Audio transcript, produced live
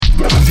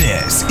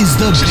This is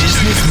the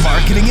Business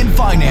Marketing and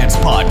Finance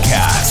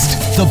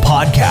Podcast, the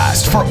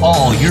podcast for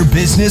all your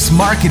business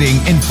marketing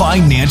and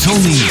financial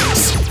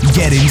needs.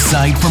 Get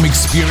insight from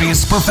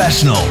experienced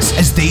professionals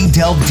as they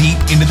delve deep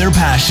into their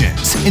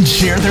passions and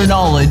share their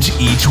knowledge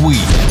each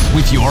week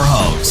with your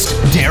host,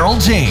 Daryl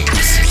James.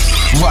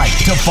 Like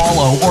to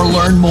follow or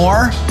learn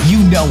more?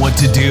 You know what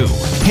to do.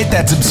 Hit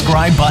that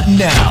subscribe button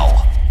now.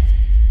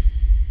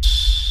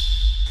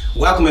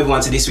 Welcome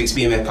everyone to this week's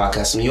BMF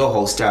podcast. I'm your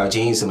host, Daryl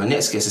James, and my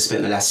next guest has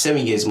spent the last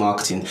 7 years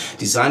marketing,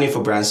 designing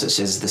for brands such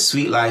as The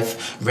Sweet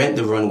Life, Rent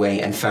the Runway,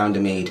 and Founder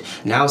Made.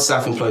 Now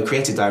self-employed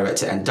creative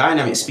director and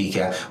dynamic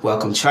speaker,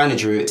 welcome China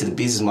Drew to the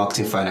Business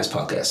Marketing Finance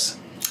podcast.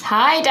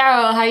 Hi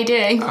Daryl, how are you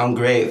doing? I'm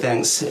great,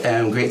 thanks.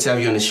 Great to have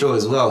you on the show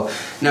as well.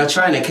 Now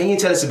China, can you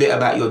tell us a bit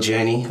about your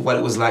journey, what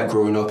it was like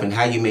growing up, and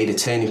how you made a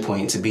turning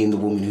point to being the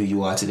woman who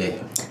you are today?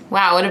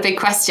 Wow, what a big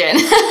question.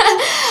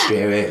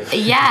 Straight away.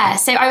 Yeah,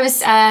 so I was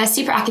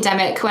super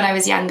academic when I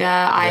was younger.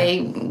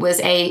 I was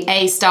a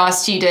A-star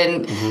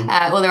student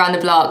all around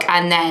the block.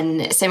 And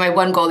then, so my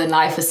one goal in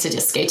life was to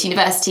just go to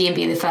university and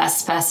be the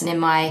first person in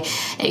my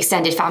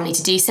extended family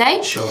to do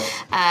so. Sure.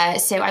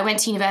 So I went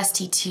to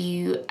university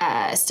to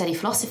study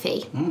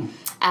philosophy.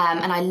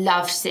 And I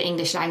loved the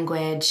English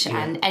language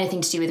and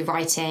anything to do with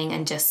writing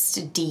and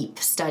just deep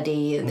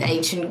study,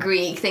 ancient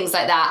Greek, things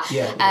like that.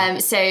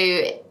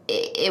 So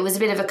it was a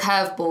bit of a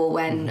curveball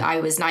when I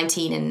was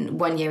 19 and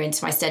 1 year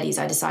into my studies,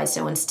 I decided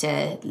I wanted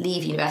to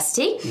leave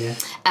university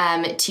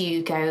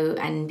to go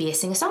and be a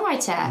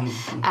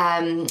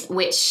singer-songwriter,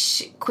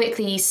 which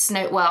quickly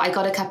I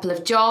got a couple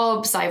of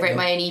jobs. I wrote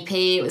my own EP.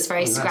 It was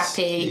very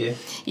scrappy.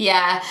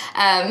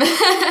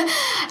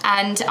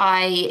 And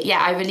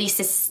I released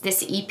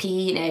this EP,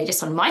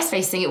 just on MySpace.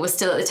 I think it was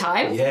still at the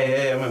time.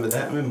 I remember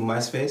that. I remember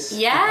MySpace.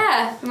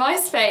 Yeah,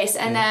 MySpace.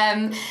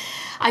 And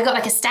I got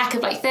like a stack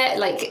of I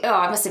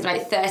must have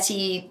been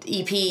 30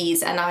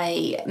 EPs, and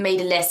I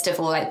made a list of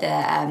all like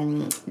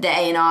the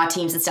A&R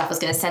teams and stuff I was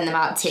going to send them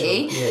out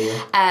to.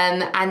 Sure.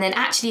 And then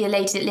actually a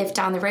lady that lived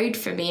down the road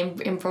from me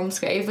in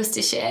Bromsgrove,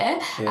 Worcestershire,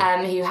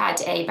 who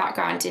had a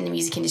background in the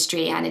music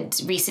industry and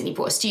had recently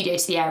bought a studio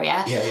to the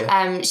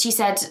area. She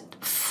said,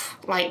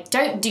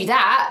 don't do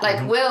that.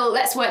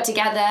 Let's work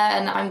together,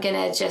 and I'm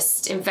gonna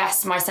just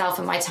invest myself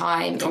and my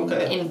time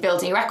in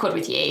building a record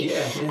with you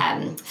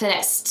for the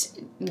next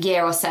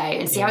year or so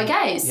and see how it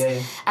goes.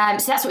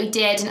 So that's what we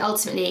did, and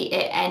ultimately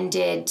it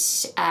ended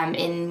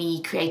in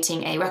me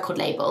creating a record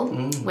label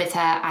with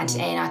her and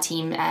A&R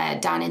team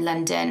down in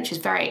London, which was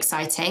very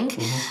exciting,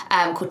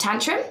 called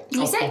Tantrum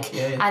Music.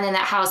 And then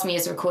that housed me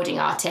as a recording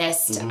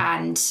artist,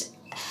 and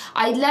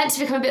I learned to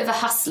become a bit of a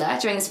hustler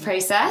during this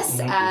process.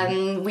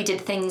 We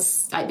did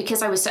things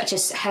because I was such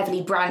a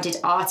heavily branded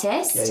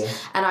artist,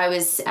 and I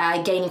was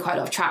gaining quite a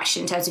lot of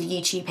traction in terms of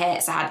YouTube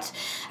hits. I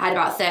had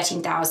about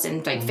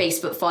 13,000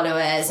 Facebook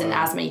followers and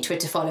as many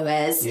Twitter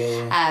followers.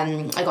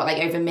 I got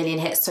over 1 million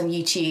hits on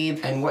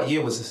YouTube. And what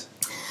year was this?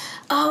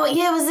 Oh, what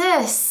year was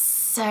this?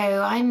 So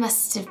I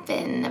must have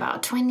been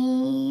about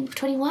 20,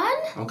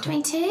 21,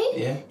 22.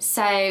 Yeah.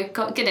 So,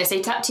 goodness,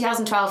 so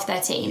 2012,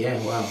 13. Yeah,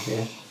 wow,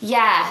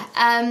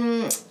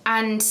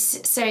 and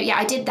so,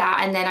 I did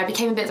that, and then I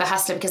became a bit of a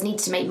hustler because I needed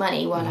to make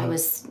money while I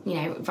was,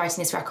 writing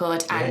this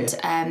record, and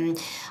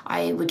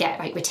I would get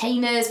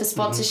retainers for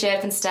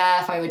sponsorship and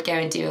stuff. I would go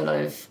and do a lot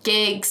of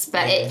gigs,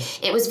 but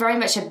it was very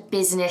much a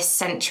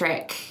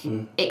business-centric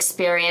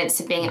experience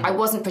of being, I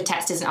wasn't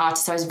protected as an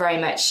artist, I was very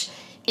much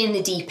in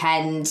the deep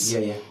end,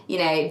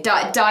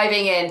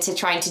 diving into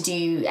trying to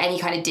do any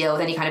kind of deal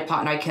with any kind of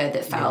partner I could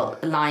that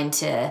felt aligned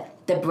to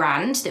the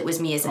brand that was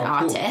me as an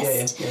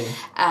artist,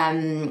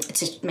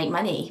 to make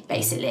money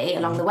basically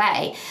along the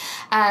way.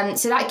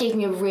 So that gave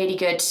me a really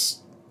good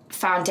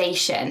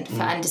foundation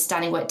for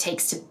understanding what it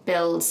takes to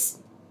build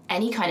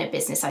any kind of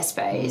business, I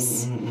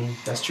suppose.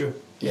 That's true.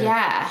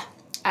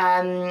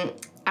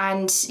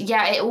 And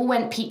it all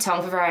went Pete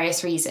Tong for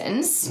various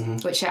reasons,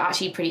 which are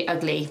actually pretty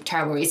ugly,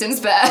 terrible reasons,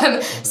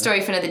 but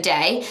story for another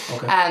day.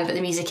 But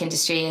the music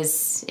industry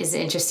is an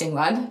interesting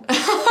one.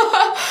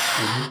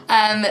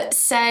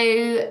 So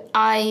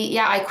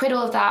I quit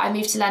all of that. I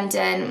moved to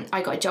London.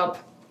 I got a job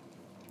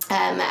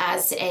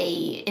as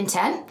a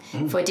intern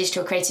for a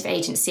digital creative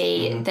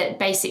agency that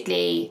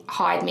basically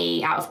hired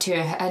me out of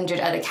 200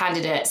 other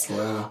candidates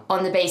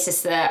on the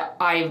basis that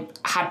I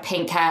had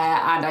pink hair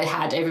and I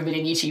had over 1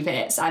 million YouTube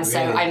hits, and so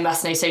I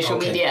must know social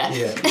media.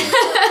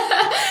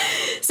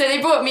 So they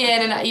brought me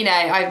in, and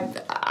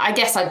I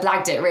guess I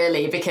blagged it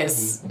really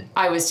because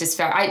I was just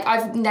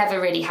I've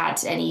never really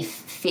had any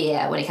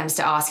fear when it comes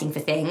to asking for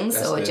things.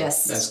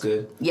 That's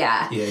good.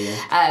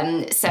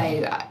 So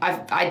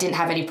I didn't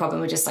have any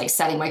problem with just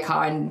selling my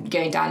car and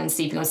going down and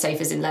sleeping on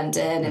sofas in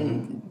London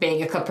and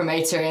being a club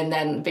promoter, and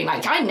then being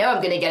I know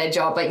I'm going to get a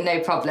job, no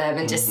problem,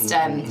 and just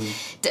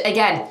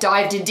again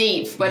dived in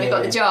deep when I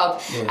got the job.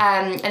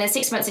 And then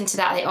 6 months into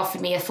that, they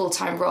offered me a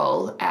full-time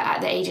role at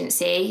the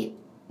agency,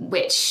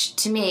 which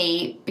to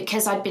me,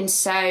 because I'd been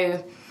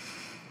so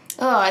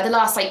the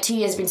last 2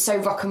 years have been so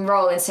rock and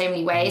roll in so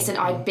many ways, and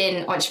I've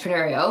been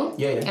entrepreneurial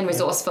and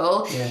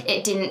resourceful.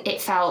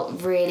 It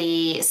felt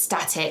really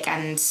static,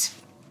 and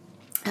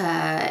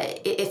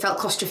it felt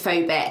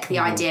claustrophobic, the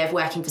idea of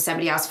working for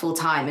somebody else full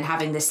time and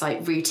having this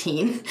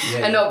routine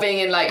and not being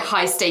in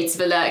high states of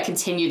alert,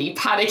 continually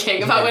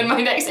panicking about when my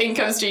next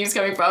income stream's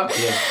coming from.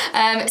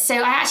 So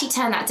I actually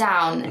turned that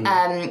down.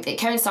 It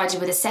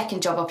coincided with a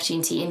second job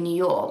opportunity in New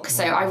York.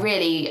 So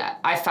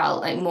I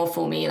felt more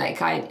for me,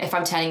 if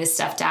I'm turning this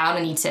stuff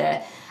down,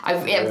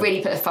 it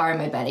really put a fire in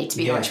my belly to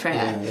be an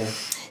entrepreneur.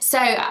 So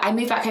I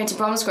moved back home to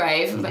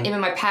Bromsgrove, in with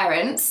my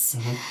parents.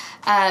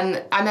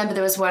 I remember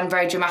there was one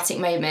very dramatic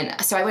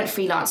moment. So I went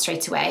freelance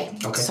straight away.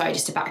 Sorry,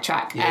 just to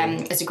backtrack.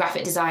 As a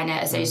graphic designer,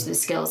 as those are the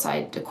skills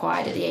I'd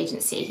acquired at the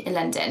agency in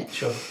London.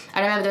 And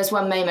I remember there was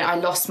one moment I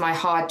lost my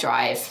hard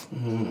drive.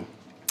 I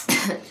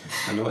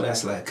know what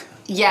that's like.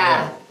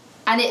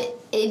 And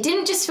it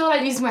didn't just feel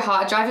like losing my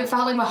hard drive, it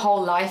felt like my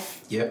whole life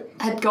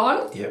had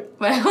gone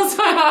when I lost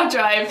my hard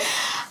drive.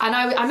 And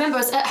I remember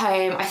I was at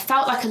home, I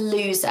felt like a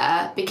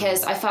loser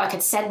because I felt like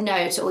I'd said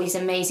no to all these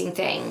amazing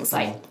things.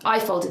 I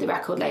folded the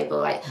record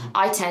label,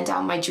 I turned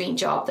down my dream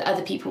job that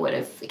other people would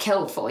have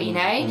killed for, you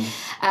know?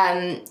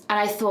 And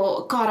I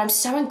thought, God, I'm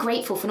so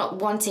ungrateful for not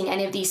wanting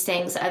any of these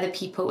things that other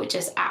people would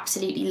just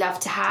absolutely love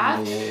to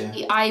have.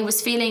 I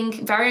was feeling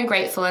very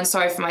ungrateful and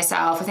sorry for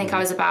myself. I think I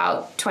was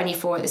about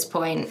 24 at this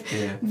point.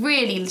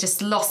 Really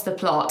just lost the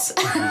plot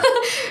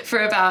for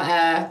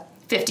about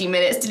 15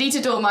 minutes,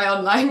 deleted all my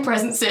online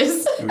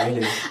presences.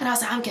 Really? And I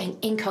was like, I'm going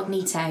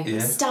incognito,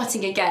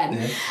 starting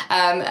again.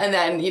 And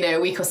then, a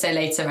week or so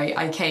later,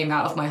 I came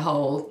out of my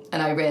hole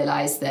and I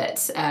realised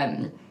that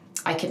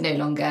I could no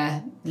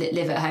longer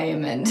live at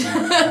home and,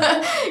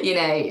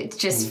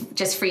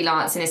 just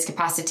freelance in this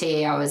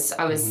capacity. I was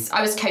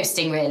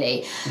coasting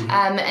really.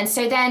 And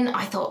so then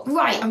I thought,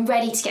 right, I'm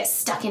ready to get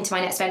stuck into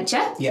my next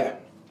venture.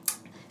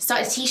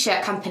 Started a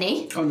t-shirt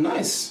company. Oh,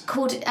 nice.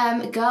 Called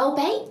Girl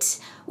Bait,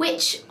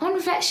 which on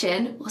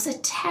reflection was a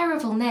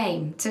terrible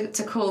name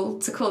to call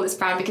this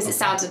brand because it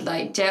sounded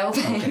like jail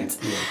bait.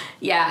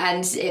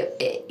 And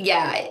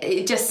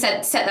it just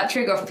set that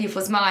trigger off of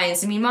people's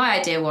minds. I mean, my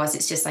idea was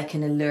it's just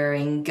an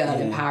alluring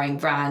girl empowering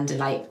brand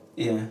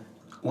and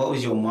What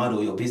was your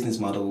model, your business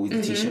model with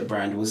the t-shirt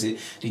brand?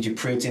 Did you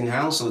print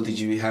in-house or did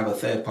you have a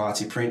third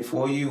party print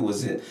for you?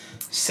 Was it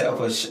set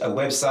up a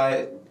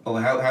website, or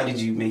how did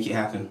you make it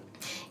happen?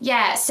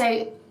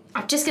 So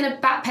I'm just going to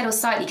backpedal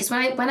slightly because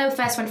when I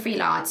first went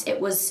freelance,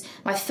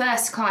 my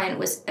first client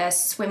was a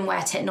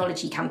swimwear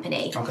technology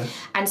company.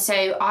 And so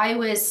I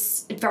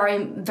was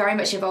very, very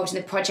much involved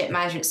in the project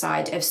management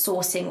side of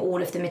sourcing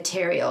all of the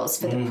materials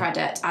for the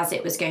product as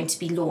it was going to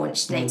be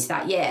launched later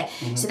that year.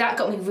 So that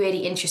got me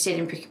really interested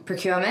in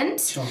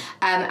procurement.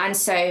 And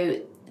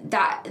so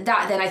that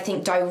then I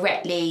think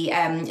directly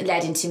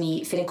led into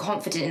me feeling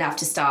confident enough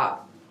to start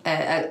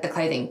a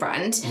clothing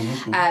brand.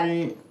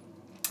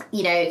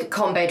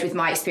 Comboed with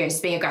my experience as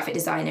being a graphic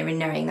designer and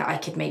knowing that I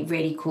could make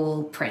really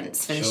cool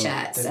prints for the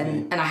shirts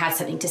and I had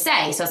something to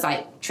say, so I was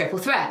like triple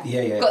threat.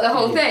 Got the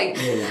whole thing.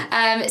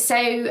 So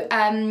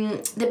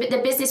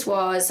the business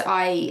was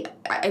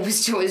it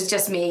was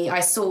just me. I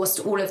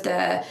sourced all of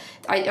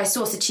I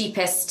sourced the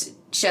cheapest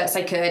shirts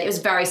I could. It was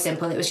very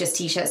simple. It was just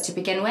t-shirts to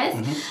begin with.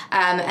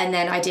 And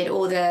then I did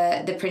all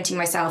the printing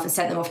myself and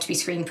sent them off to be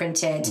screen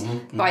printed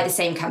by the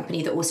same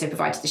company that also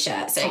provided the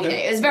shirt. So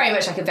it was very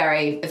much a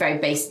very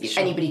basic,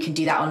 anybody can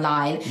do that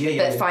online,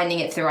 but finding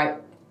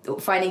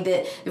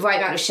the right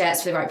amount of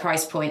shirts for the right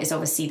price point is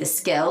obviously the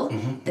skill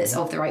that's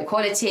of the right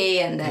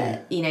quality and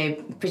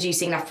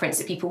producing enough prints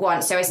that people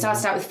want. So I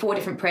started out with 4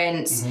 different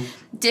prints.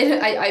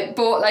 I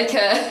bought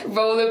a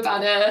roller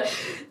banner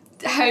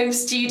home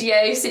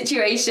studio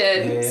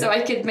situation so I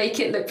could make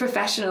it look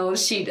professional,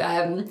 shoot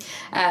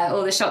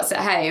all the shots at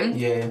home.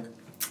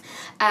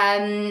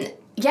 And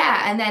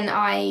then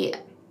I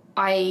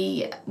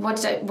what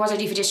did I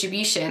do for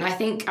distribution? I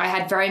think I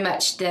had very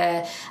much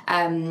the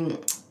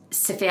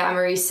Sophia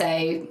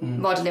Amoruso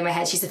model in my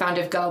head. She's the founder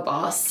of Girl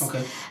Boss.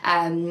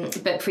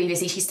 But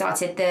previously she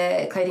started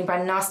the clothing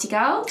brand Nasty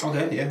Girl.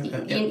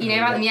 You know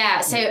about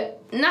them? So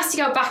Nasty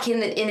Girl back in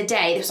the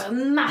day, there was a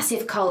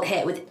massive cult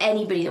hit with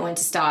anybody that wanted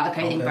to start a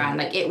clothing brand.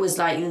 It was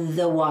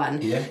the one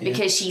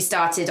because she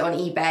started on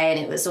eBay and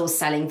it was all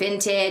selling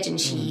vintage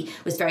and she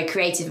was very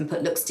creative and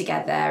put looks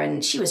together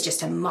and she was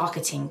just a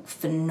marketing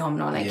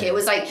phenomenon. It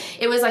was like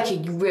a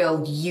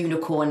real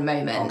unicorn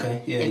moment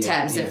in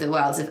terms of the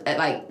world of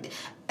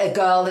a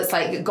girl that's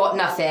got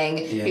nothing,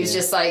 who's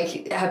just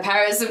her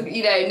parents,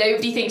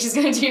 nobody thinks she's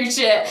going to do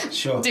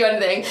do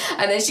anything,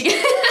 and then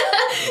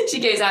she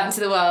goes out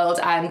into the world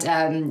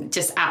and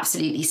just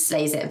absolutely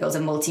slays it and builds a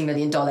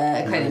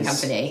multi-million-dollar clothing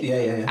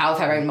company out of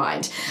her own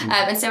mind.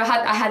 And so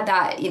I had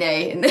that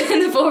in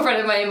the forefront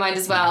of my own mind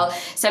as well.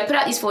 So I put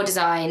out these 4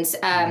 designs.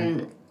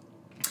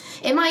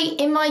 In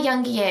my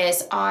younger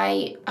years,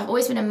 I've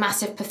always been a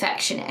massive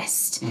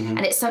perfectionist,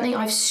 and it's something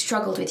I've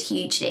struggled with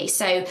hugely.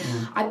 So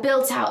I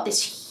built out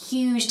this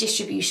huge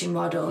distribution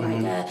model,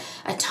 like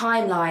a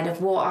timeline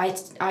of what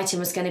item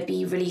was going to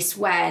be released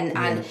when,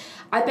 and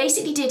I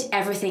basically did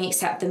everything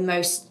except the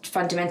most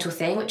fundamental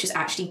thing, which was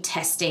actually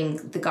testing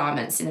the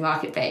garments in the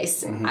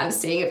marketplace and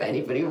seeing if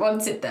anybody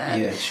wanted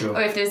them,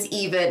 or if there's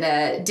even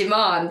a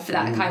demand for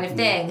that kind of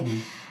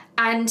thing.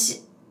 And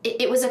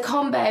it was a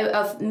combo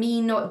of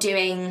me not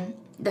doing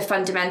the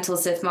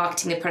fundamentals of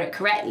marketing the product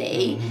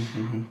correctly,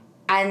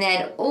 and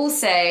then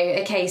also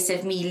a case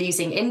of me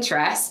losing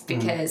interest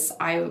because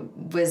I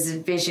was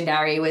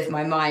visionary with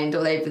my mind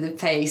all over the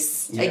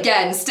place.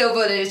 Again, still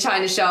born in a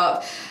China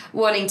shop,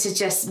 wanting to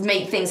just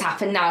make things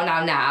happen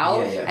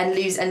now, and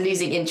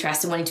losing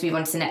interest and wanting to move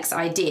on to the next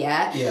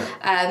idea.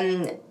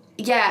 And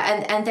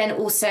then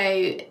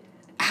also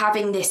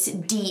having this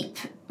deep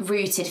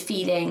rooted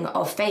feeling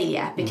of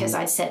failure because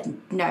I'd said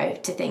no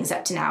to things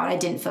up to now, and I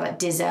didn't feel like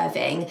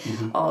deserving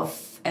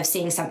of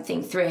seeing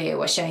something through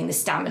or showing the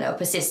stamina or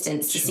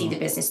persistence to see the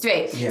business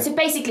through. So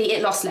basically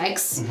it lost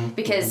legs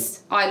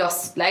because I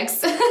lost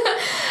legs.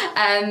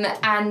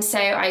 And so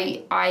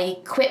I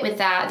quit with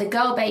that. The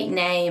Girlbait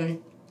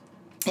name,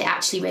 it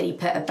actually really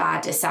put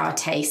a sour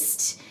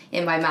taste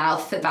in my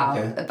mouth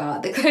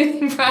about the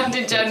clothing brand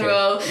in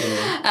general.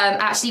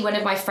 Actually, one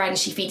of my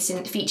friends, she featured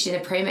in a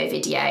promo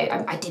video.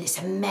 I did this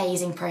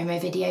amazing promo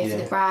video for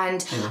the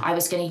brand. I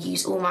was going to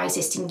use all my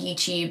existing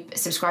YouTube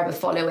subscriber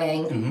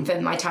following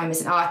from my time as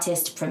an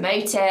artist to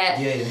promote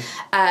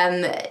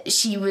it.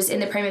 She was in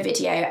the promo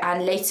video,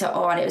 and later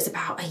on, it was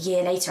about a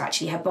year later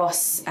actually, her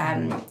boss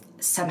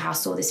somehow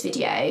saw this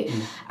video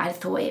and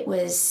thought it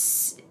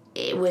was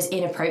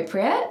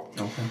inappropriate.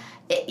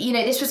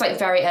 This was like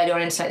very early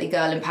on into like the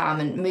girl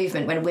empowerment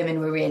movement when women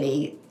were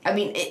really, I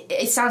mean,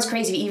 it sounds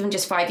crazy, but even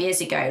just 5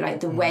 years ago, like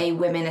the way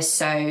women are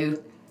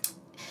so,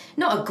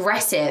 not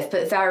aggressive,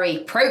 but very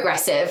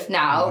progressive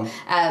now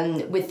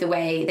with the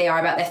way they are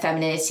about their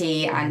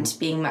femininity and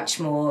being much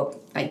more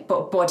like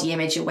body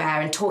image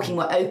aware and talking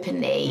more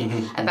openly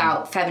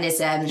about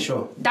feminism.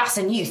 That's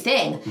a new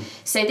thing.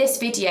 So this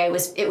video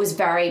was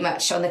very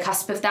much on the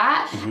cusp of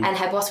that, and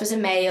her boss was a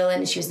male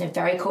and she was in a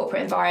very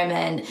corporate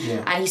environment,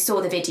 and he saw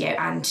the video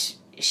and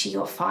she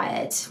got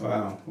fired.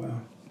 Wow.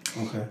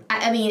 Okay.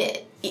 I mean,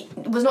 it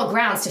was not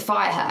grounds to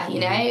fire her, you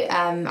know.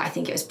 I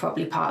think it was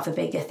probably part of a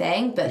bigger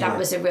thing, but that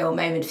was a real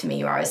moment for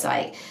me where I was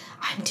like,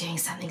 I'm doing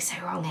something so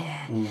wrong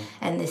here,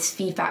 and this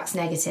feedback's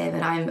negative,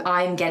 and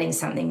I'm getting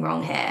something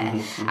wrong here.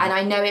 And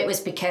I know it was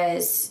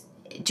because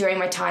during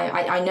my time,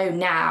 I know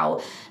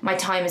now, my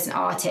time as an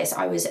artist,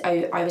 I was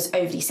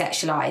overly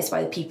sexualized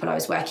by the people I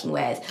was working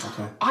with.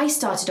 I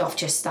started off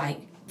just like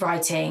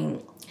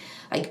writing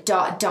like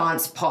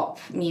dance pop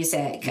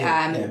music.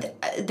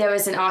 There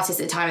was an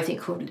artist at the time, I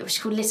think called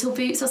Little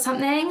Boots or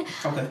something.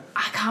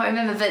 I can't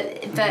remember, but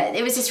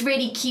it was this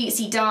really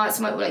cutesy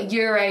dance, like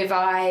Euro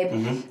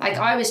vibe. Like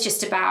I was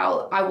just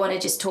about, I want to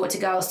just talk to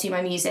girls through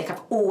my music.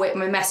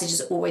 My message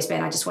has always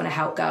been, I just want to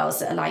help girls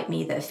that are like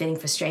me, that are feeling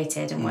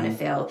frustrated and want to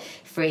feel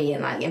free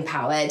and like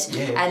empowered.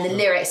 And the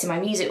lyrics in my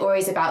music were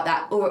always about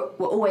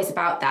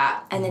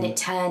that. And then it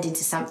turned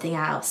into something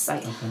else.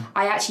 Like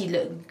I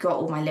actually got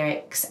all my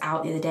lyrics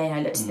out the other day, and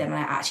I looked at them and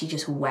I actually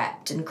just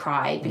wept and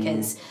cried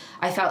because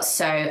I felt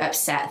so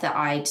upset that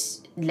I'd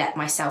let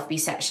myself be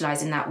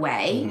sexualized in that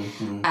way.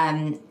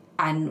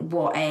 And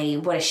what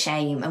a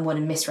shame and what a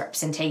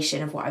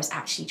misrepresentation of what I was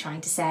actually trying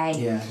to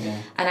say.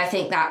 And I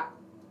think that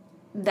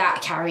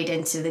carried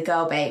into the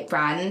Girlbait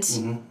brand,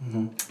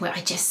 where I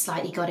just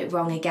slightly got it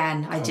wrong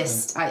again.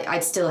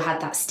 I'd still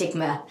had that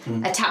stigma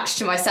attached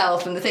to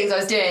myself and the things I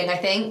was doing, I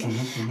think.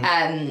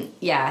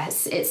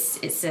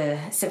 It's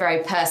a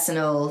very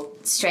personal,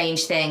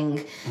 strange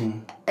thing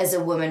as a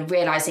woman,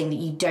 realising that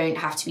you don't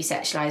have to be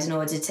sexualised in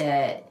order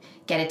to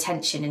get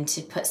attention and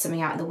to put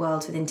something out in the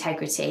world with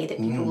integrity that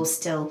people will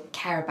still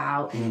care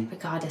about,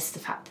 regardless of the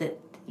fact that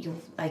you're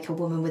like a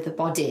woman with a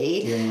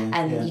body,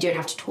 and you don't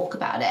have to talk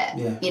about it.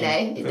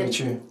 Very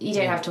true. You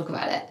don't have to talk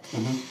about it.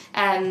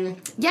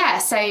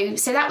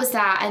 So that was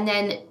that, and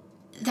then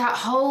that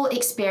whole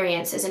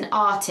experience as an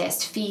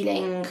artist,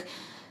 feeling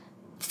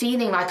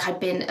like I'd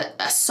been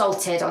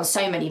assaulted on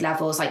so many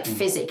levels, like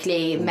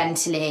physically,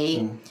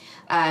 mentally.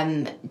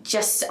 I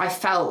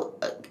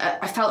felt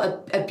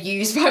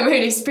abused by my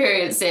own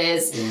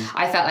experiences.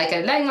 I felt like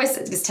I'm letting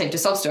myself, this turned to a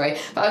sob story,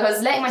 but I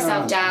was letting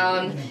myself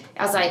down.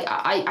 I was like,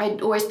 I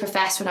always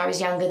professed when I was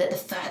younger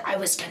that I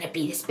was going to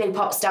be this big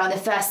pop star, and the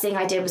first thing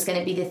I did was going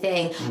to be the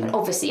thing. And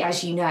obviously,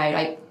 as you know,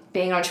 like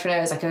being an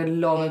entrepreneur is like a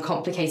long and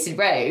complicated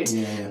road.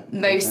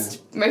 Most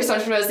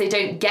entrepreneurs, they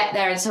don't get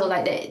there until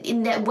like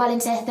well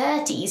into their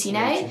 30s, you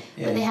know,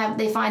 but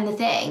they find the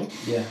thing.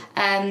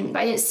 But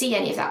I didn't see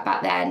any of that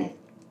back then.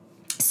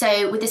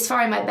 So with this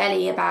fire in my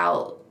belly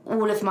about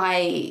all of my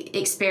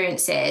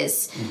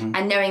experiences,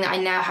 and knowing that I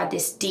now had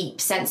this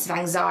deep sense of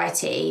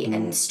anxiety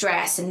and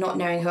stress and not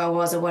knowing who I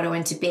was or what I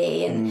wanted to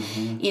be, and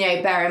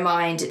bear in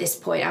mind at this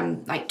point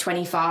I'm like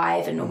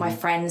 25 and all my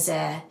friends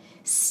are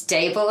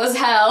stable as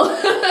hell,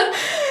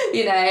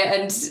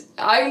 and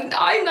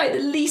I'm like the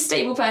least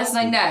stable person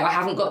I know. I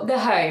haven't got the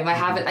home, I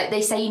haven't, like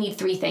they say you need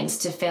 3 things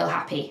to feel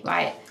happy,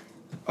 right?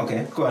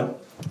 Okay, go on.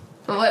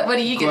 What are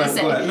you going to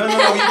say? Go on. No,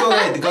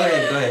 you go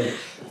ahead.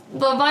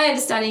 Well, my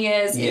understanding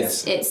is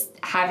yes. it's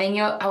having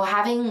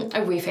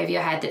a roof over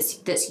your head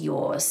that's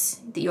yours,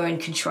 that you're in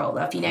control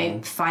of,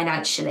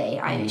 financially,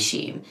 I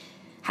assume.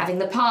 Having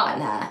the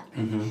partner,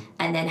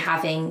 and then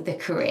having the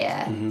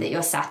career that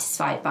you're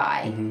satisfied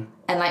by.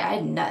 And like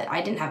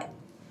I didn't have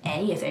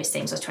any of those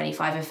things. I was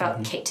 25 and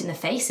felt kicked in the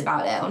face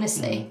about it,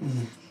 honestly.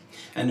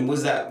 And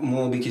was that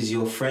more because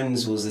your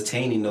friends was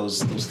attaining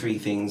those three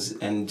things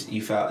and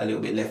you felt a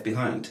little bit left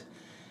behind?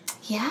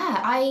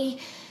 Yeah,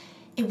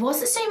 it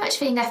wasn't so much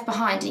feeling left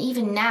behind. And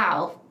even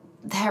now,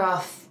 there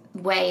are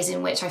ways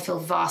in which I feel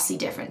vastly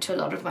different to a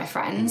lot of my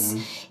friends.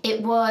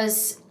 It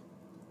was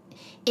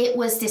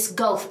this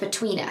gulf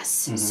between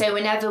us. So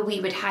whenever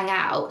we would hang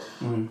out,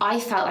 I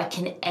felt like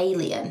an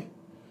alien.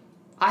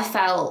 I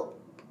felt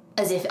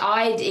as if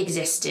I'd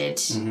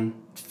existed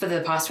for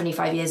the past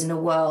 25 years in a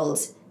world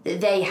that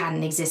they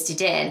hadn't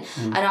existed in.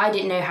 And I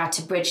didn't know how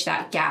to bridge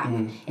that gap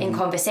in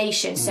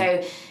conversation.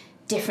 So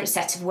different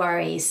set of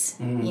worries,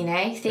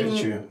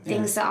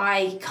 things that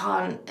I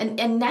can't.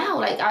 And now,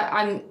 like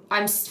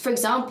I'm for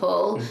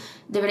example,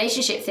 the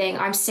relationship thing,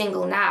 I'm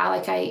single now.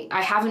 Like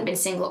I haven't been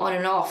single on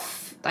and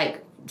off,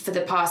 like, for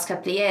the past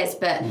couple of years,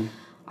 but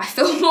I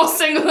feel more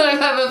single than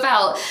I've ever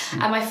felt.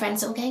 And my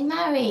friends are all getting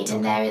married,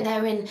 and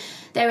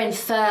they're in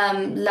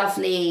firm,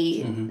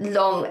 lovely,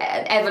 long,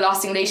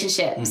 everlasting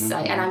relationships.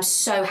 Like, and I'm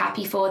so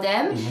happy for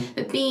them.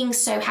 But being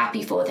so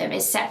happy for them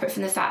is separate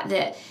from the fact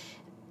that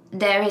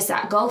there is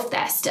that gulf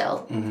there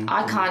still.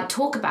 I can't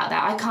talk about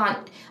that.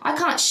 I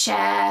can't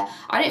share.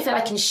 I don't feel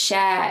I can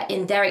share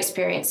in their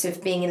experience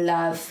of being in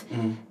love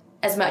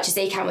as much as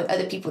they can with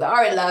other people that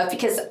are in love,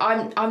 because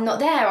I'm not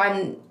there.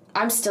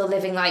 I'm still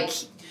living like,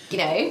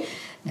 You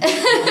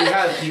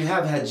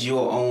have had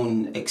your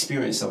own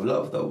experience of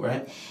love, though,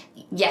 right?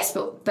 Yes,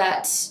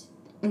 but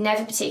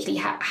never particularly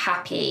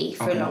happy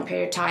for a long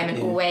period of time,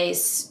 and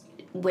always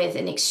with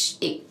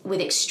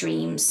with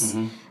extremes,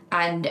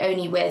 and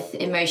only with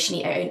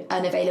emotionally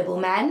unavailable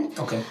men.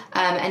 Okay.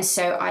 And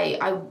so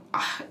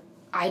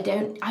I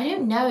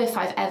don't know if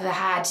I've ever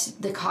had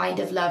the kind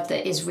of love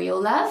that is real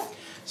love.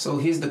 So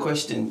here's the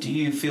question. Do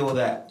you feel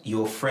that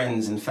your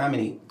friends and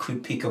family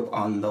could pick up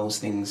on those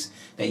things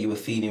that you were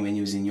feeling when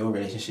you was in your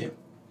relationship?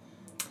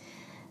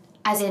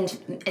 As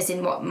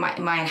in what,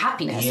 my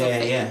unhappiness?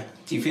 Yeah.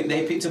 Do you think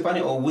they picked up on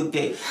it, or would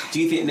they? Do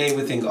you think they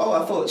would think, oh,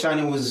 I thought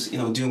China was,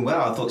 doing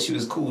well. I thought she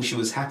was cool. She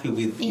was happy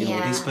with,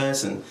 this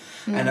person.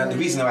 And the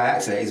reason why I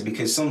ask that is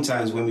because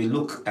sometimes when we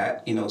look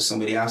at,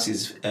 somebody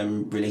else's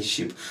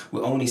relationship,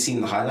 we're only seeing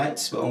the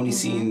highlights. We're only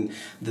seeing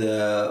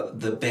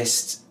the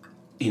best,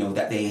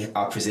 that they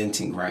are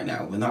presenting right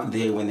now. We're not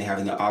there when they're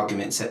having an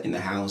argument set in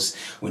the house,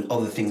 when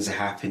other things are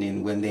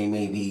happening, when they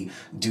may be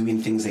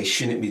doing things they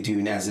shouldn't be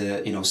doing as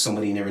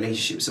somebody in a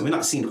relationship. So we're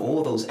not seeing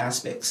all those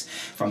aspects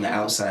from the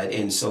outside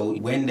in. So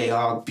when they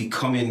are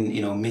becoming,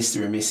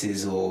 Mr. and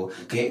Mrs. or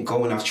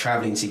going off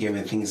traveling together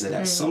and things like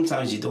that,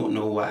 sometimes you don't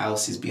know what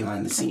else is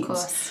behind the scenes. Of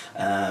course.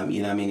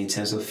 In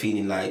terms of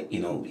feeling like,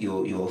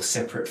 you're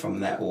separate from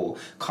that, or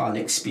can't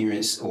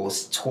experience or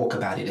talk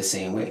about it the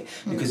same way.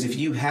 Because if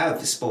you have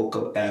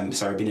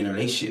been in a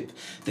relationship,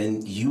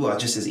 then you are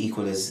just as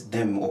equal as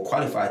them, or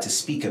qualified to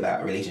speak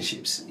about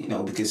relationships,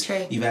 because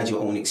you've had your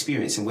own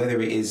experience. And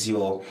whether it is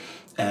you're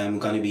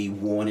going to be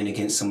warning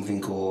against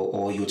something,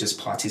 or you're just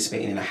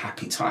participating in a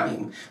happy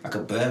time, like a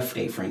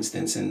birthday, for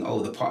instance, and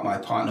my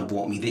partner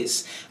bought me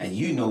this, and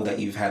that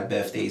you've had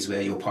birthdays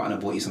where your partner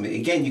bought you something,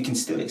 again, you can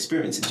still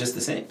experience it just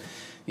the same,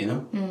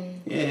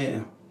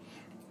 Yeah.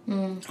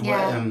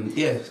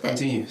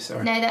 Continue.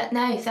 Sorry.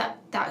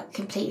 That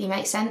completely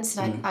makes sense,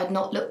 and I'd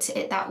not looked at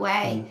it that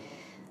way.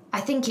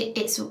 I think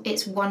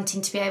it's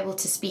wanting to be able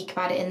to speak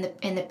about it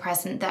in the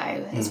present though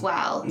as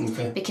well,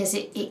 because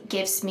it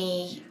gives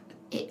me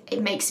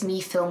it makes me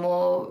feel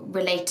more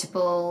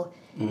relatable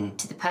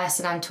to the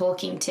person I'm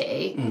talking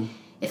to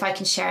if I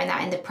can share in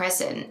that in the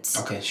present.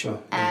 Okay, sure.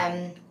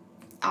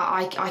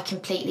 I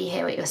completely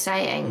hear what you're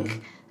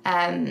saying.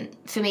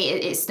 For me,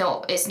 it's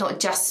not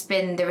just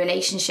been the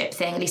relationship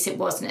thing. At least it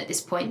wasn't at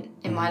this point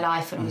in my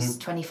life when I was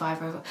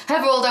 25 or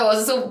however old I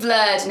was. It's all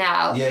blurred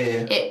now.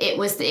 It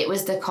was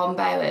the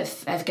combo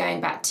of going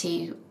back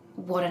to,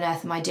 what on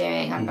earth am I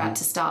doing? I'm about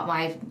to start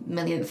my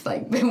millionth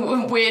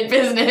weird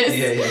business.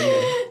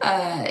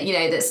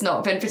 That's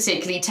not been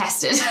particularly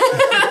tested,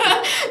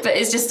 but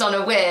it's just on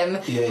a whim.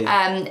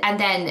 And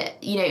then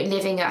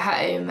living at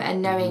home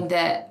and knowing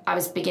that I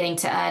was beginning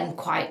to earn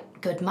quite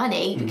good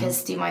money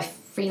because through my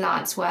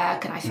freelance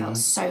work, and I felt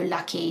so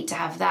lucky to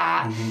have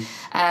that.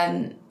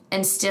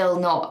 And still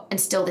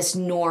this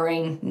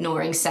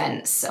gnawing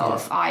sense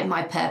of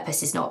my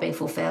purpose is not being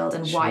fulfilled,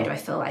 and why do I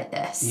feel like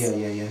this?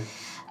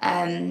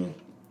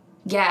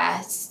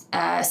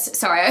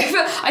 Sorry,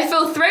 I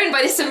feel thrown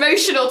by this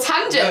emotional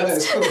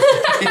tangent.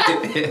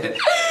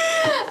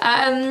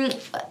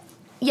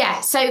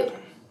 So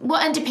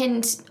what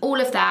underpinned all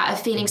of that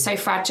of feeling so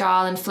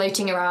fragile and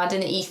floating around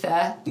in the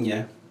ether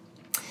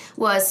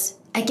was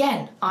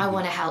again, I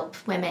want to help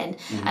women,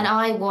 and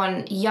I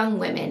want young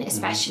women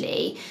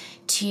especially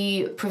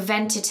to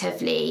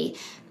preventatively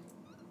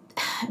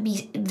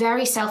be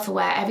very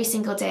self-aware every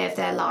single day of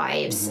their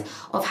lives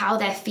of how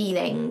they're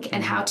feeling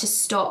and how to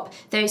stop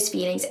those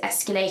feelings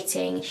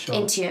escalating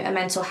into a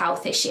mental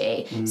health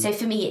issue. So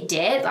for me, it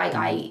did. Like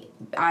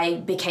I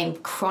became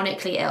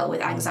chronically ill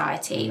with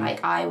anxiety.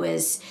 Like I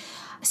was.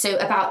 So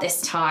about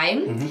this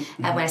time,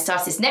 when I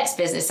started this next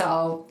business that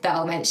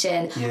I'll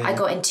mention, I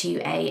got into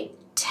a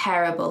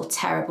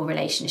terrible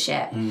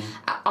relationship.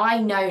 I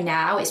know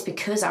now it's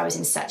because I was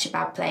in such a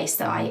bad place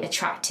that I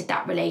attracted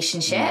that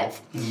relationship.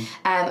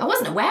 I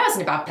wasn't aware I was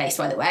in a bad place,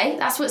 by the way.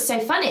 That's what's so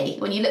funny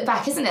when you look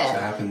back, isn't it?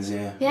 That happens,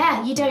 yeah.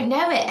 Yeah, you don't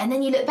know it, and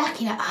then you look back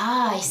and you're like,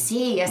 I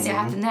see what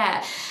happened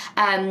there.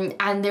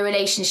 And the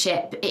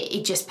relationship,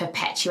 it just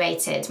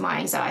perpetuated my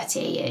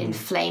anxiety. It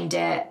inflamed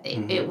it.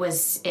 It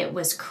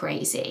was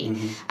crazy.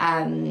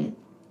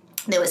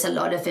 There was a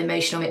lot of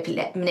emotional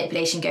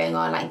manipulation going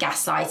on, like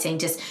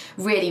gaslighting, just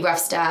really rough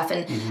stuff.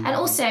 And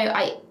also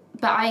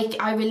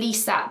I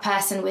released that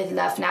person with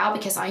love now,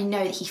 because I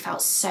know that he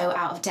felt so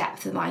out of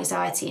depth with my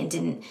anxiety and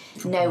didn't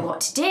know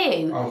what to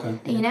do.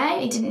 Okay. You know,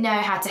 he didn't know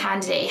how to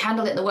handle it. He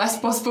handled it in the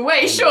worst possible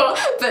way, sure,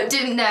 but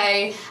didn't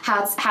know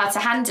how to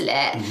handle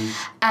it.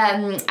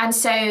 And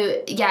so,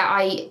 yeah,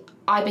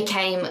 I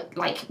became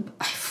like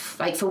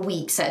for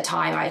weeks at a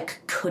time, I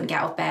couldn't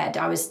get out of bed.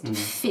 I was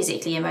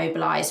physically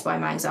immobilized by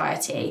my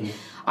anxiety.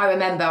 I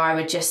remember I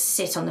would just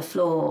sit on the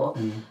floor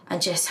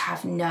and just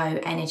have no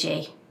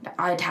energy.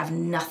 I'd have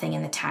nothing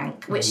in the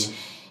tank, which,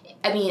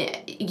 I mean,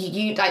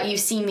 you've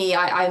seen me,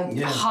 I'm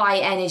a high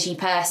energy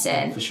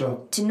person. For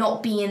sure. To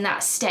not be in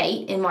that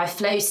state, in my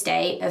flow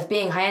state of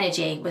being high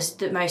energy, was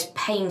the most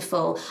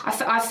painful.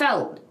 I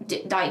felt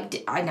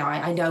like, I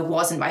know it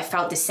wasn't, but I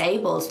felt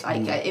disabled.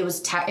 Like it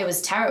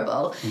was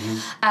terrible.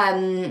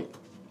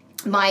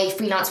 My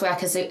freelance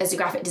work as a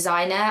graphic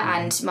designer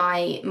and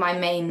my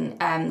main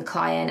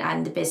client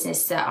and the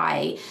business that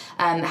I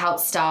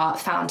helped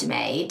start, Founder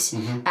Made.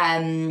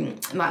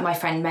 My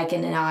friend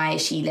Megan and I,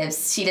 she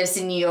lives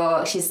in New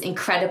York. She's an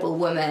incredible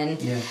woman.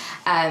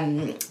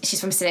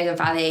 She's from Silicon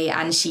Valley,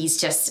 and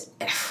she's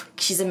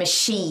a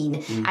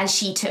machine. And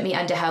she took me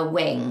under her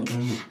wing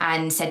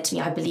and said to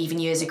me, I believe in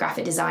you as a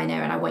graphic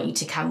designer, and I want you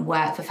to come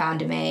work for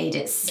Founder Made.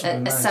 It's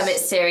a summit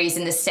series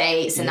in the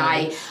States, and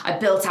I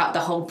built out the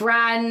whole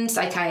brand.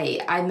 Like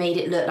I made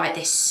it look like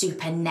this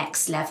super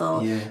next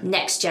level,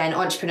 next gen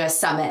entrepreneur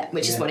summit,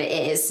 which is what it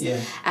is,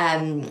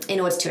 in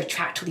order to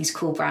attract all these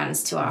cool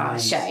brands to our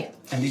show.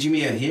 And did you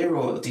meet her here,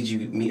 or did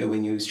you meet her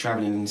when you was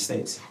traveling in the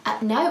States?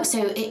 No,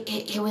 so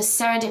it was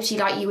serendipity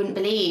like you wouldn't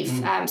believe.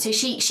 So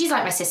she's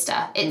like my sister.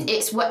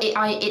 It's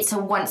a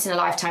once in a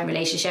lifetime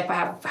relationship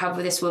I have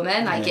with this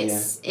woman. Like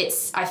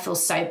it's I feel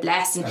so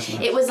blessed, and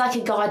it was like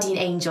a guardian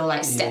angel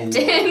stepped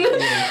in.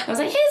 I was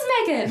like,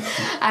 here's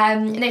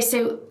Megan. No,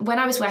 so when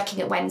I was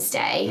working at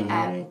Wednesday,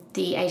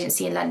 the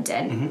agency in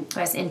London, where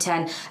I was an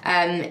intern,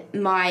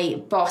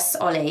 my boss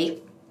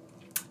Ollie,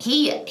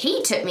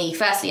 he took me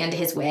firstly under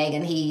his wing,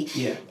 and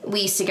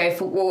we used to go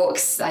for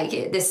walks. Like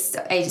this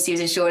agency was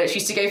in Shoreditch. We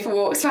used to go for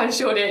walks around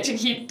Shoreditch, and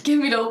he'd give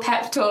me little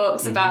pep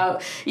talks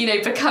about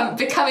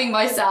becoming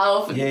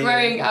myself,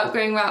 growing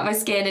out my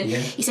skin. And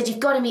he said, you've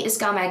got to meet this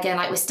girl Megan.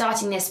 Like we're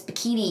starting this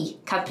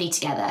bikini company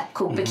together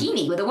called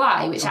Bikini with a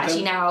Y, which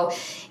actually now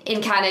in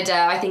Canada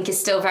I think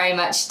is still very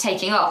much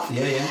taking off.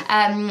 He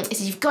said,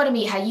 you've got to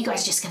meet her. You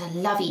guys are just going to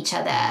love each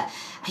other.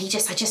 I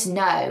just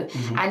know.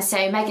 And so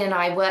Megan and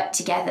I worked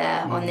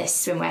together on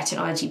this swimwear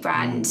technology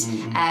brand.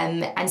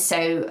 And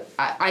so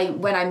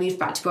when I moved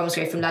back to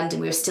Bromsgrove from London,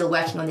 we were still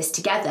working on this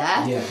together.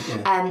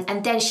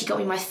 And then she got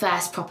me my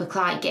first proper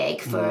client gig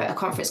for a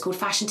conference called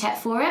Fashion Tech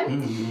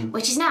Forum,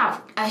 which is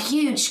now a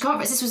huge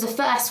conference. This was the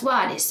first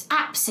one. It's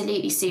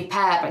absolutely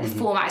superb. Like the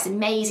format is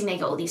amazing. They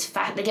get all these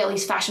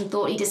fashion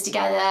thought leaders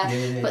together,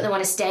 put them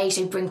on a stage.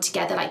 They bring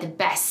together like the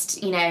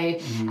best,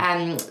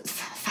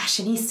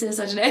 fashionistas,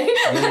 I don't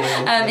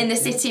know, in the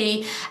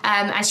city.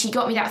 And she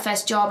got me that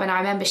first job, and I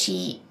remember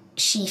she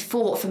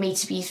fought for me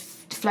to be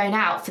flown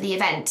out for the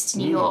event to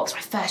New York. It's my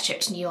first trip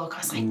to New York. I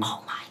was like,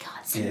 oh my God,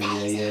 it's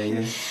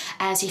amazing.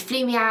 And so he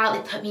flew me out,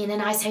 they put me in a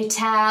nice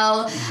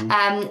hotel.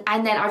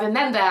 And then I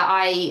remember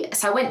I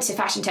went to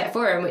Fashion Tech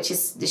Forum, which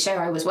is the show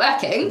I was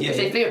working, which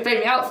they flew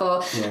me out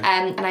for.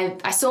 And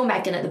I saw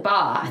Megan at the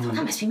bar. I thought,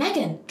 that must be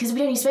Megan, because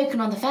we'd only spoken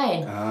on the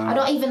phone. I'd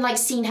not even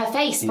seen her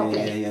face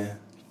properly.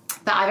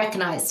 But I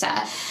recognised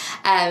her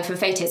from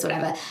photos or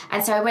whatever.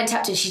 And so I went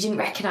up to her. She didn't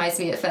recognise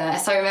me at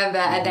first, I remember.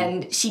 And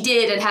then she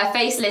did, and her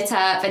face lit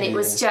up. And it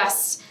was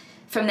just,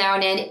 from there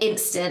on in,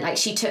 instant. Like,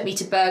 she took me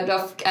to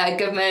Bergdorf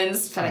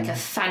Goodman's for a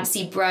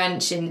fancy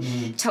brunch,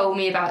 and told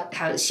me about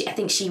how I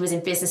think she was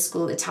in business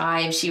school at the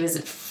time.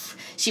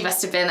 She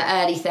must have been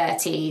early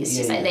 30s.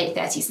 She's late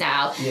 30s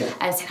now.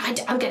 And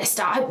said, I'm going to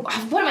start.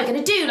 What am I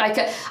going to do?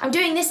 I'm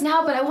doing this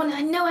now, but I want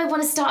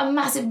to start a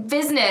massive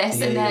business.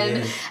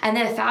 And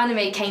then Founder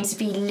Made came to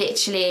be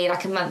literally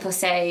a month or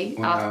so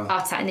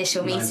after that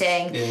initial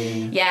meeting.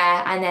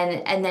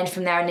 And then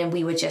from there on in,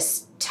 we were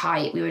just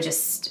tight. We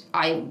just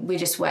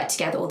worked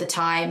together all the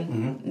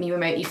time, me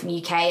remotely from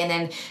the UK, and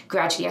then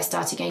gradually I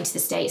started going to the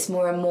States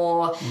more and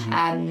more,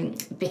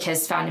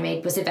 because Founder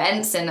Made was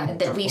events, and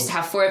we used to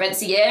have 4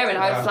 events a year, and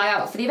I would fly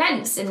out for the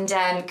events and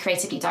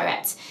creatively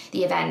direct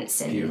the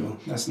events. And beautiful.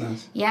 That's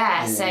nice.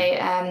 Yeah. So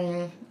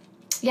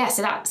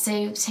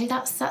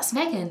that's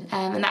Megan,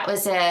 and that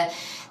was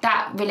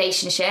that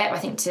relationship. I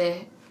think to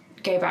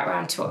go back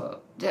around to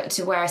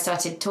where I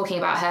started talking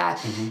about her,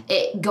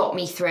 it got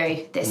me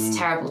through this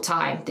terrible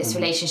time, this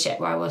relationship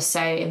where I was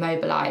so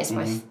immobilized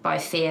by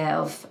fear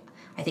of,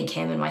 I think,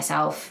 him and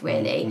myself,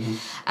 really.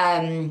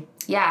 And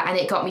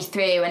it got me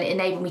through, and it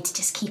enabled me to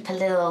just keep a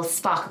little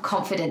spark of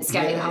confidence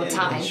going the whole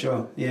time.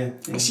 Sure.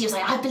 And she was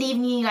like, I believe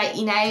in you, like,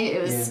 you know,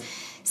 it was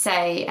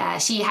so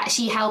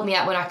she held me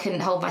up when I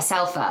couldn't hold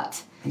myself up.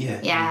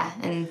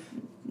 And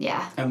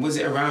was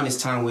it around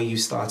this time where you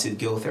started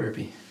Girl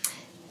Therapy?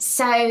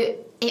 So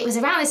it was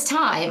around this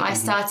time I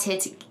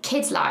started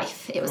Kid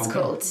Life, it was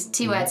called.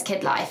 2 words,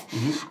 Kid Life.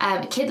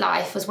 Kid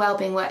Life was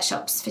wellbeing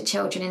workshops for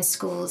children in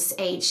schools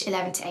aged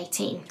 11 to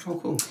 18. Oh,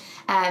 cool.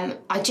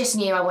 I just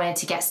knew I wanted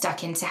to get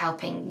stuck into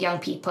helping young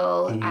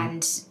people,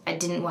 and I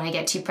didn't want to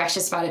get too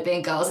precious about it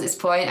being girls at this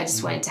point. I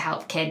just wanted to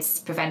help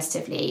kids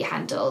preventatively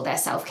handle their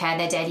self-care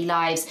and their daily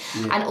lives.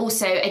 And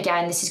also,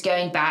 again, this is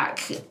going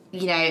back,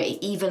 you know,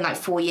 even like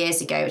 4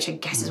 years ago, which I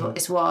guess is what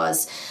this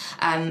was.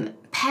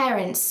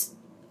 Parents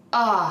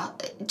are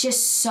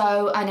just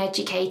so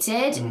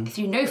uneducated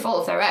through no fault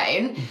of their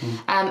own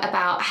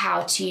about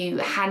how to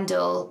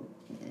handle,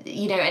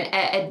 you know,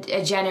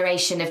 a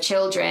generation of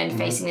children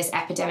facing this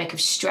epidemic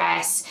of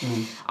stress.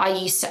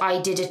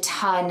 I did a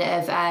ton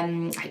of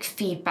like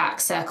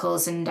feedback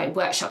circles and like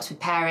workshops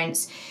with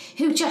parents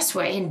who just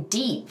were in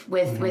deep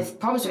with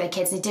problems with their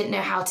kids and they didn't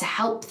know how to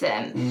help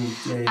them.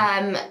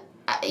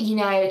 You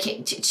know,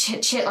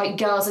 like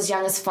girls as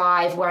young as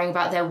 5 worrying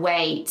about their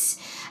weight,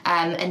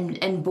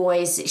 and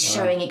boys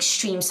showing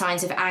extreme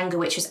signs of anger,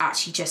 which was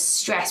actually just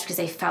stress because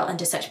they felt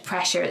under such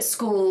pressure at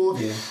school.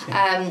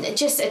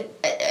 Just a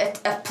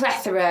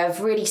plethora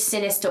of really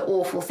sinister,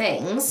 awful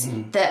things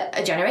that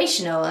are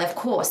generational, and of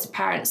course the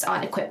parents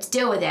aren't equipped to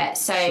deal with it.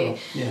 So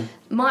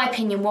my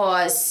opinion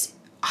was,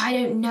 I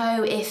don't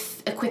know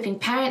if equipping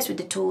parents with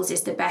the tools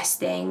is the best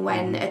thing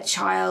when a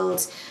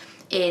child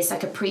is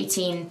like a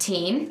preteen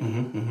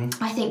teen.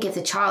 I think give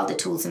the child the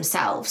tools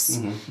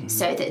themselves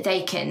so that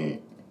they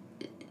can.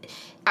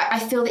 I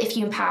feel that if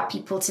you empower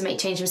people to make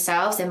change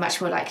themselves, they're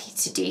much more likely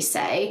to do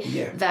so.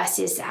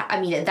 Versus, I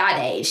mean, at that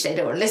age, they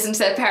don't want to listen to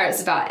their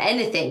parents about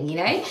anything, you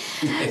know?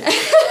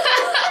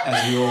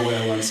 As we all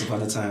were once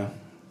upon a time.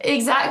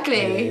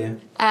 Exactly.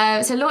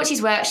 So launched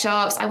these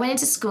workshops. I went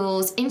into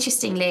schools,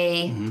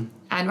 interestingly,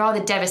 and rather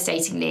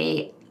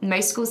devastatingly,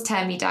 most schools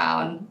turned me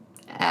down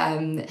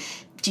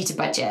due to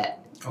budget.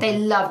 They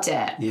loved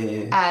it.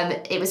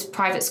 It was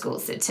private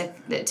schools that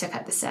took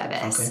up the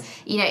service.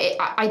 You know,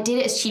 I did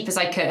it as cheap as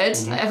I could.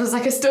 I was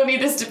like, I still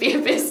need this to be a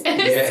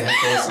business. Of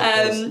course.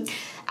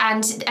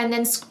 And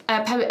then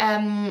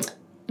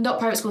not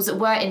private schools that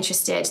were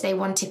interested, they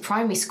wanted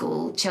primary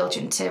school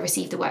children to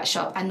receive the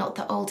workshop and not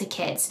the older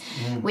kids,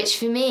 which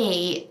for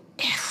me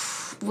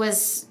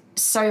was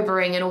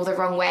sobering in all the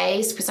wrong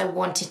ways, because I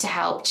wanted to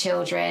help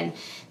children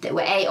that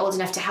were A, old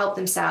enough to help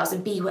themselves,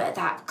 and B, were at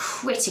that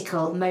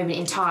critical moment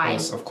in time.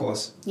 Of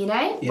course. You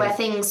know, where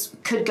things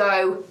could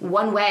go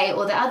one way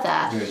or the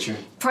other. Very true.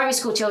 Primary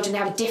school children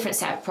have a different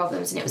set of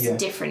problems, and it was a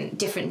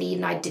different need,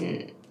 and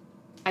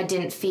I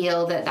didn't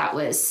feel that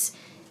was.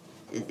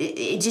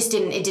 It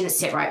didn't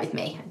sit right with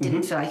me. I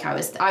didn't feel like I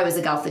was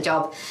a girl for the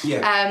job.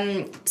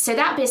 So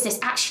that business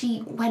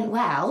actually went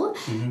well,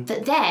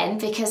 but then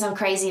because I'm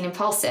crazy and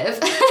impulsive,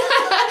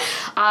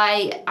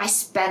 I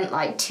spent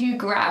like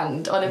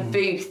 $2,000 on a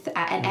booth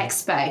at an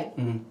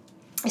expo.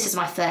 This was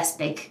my first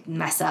big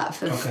mess up.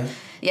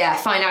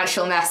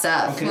 Financial mess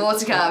up. More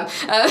to come.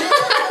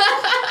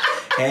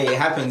 Hey, it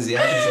happens to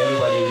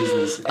everybody in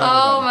business.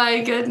 Oh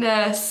my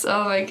goodness,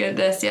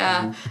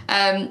 yeah.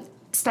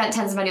 Spent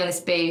tons of money on this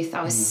booth.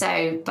 I was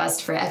so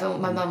buzzed for it.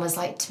 My mum was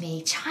like to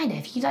me, China,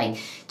 have you like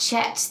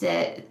checked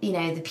that, you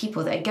know, the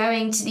people that are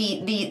going to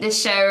the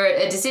show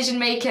are decision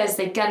makers?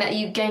 Are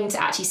you going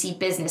to actually see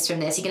business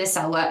from this? You're going to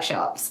sell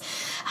workshops?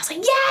 I was like,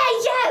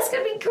 yeah, it's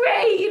going to be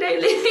great. You know,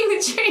 living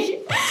the dream.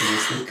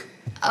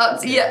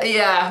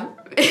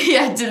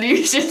 Yeah,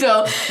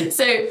 delusional.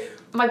 So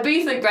my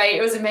booth looked great.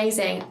 It was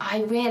amazing.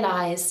 I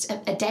realised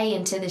a day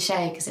into the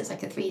show, because it was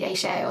like a 3-day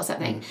show or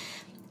something,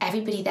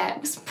 everybody there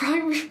was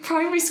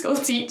primary school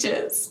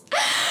teachers.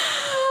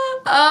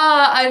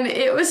 And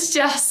it was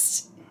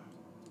just...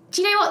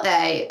 Do you know what,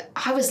 though?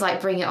 I was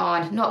like, bring it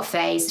on, not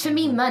phased. For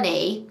me,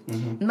 money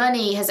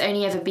has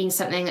only ever been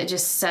something that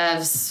just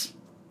serves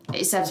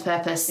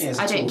purpose.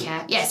 I don't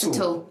care. Yeah, it's a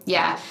tool.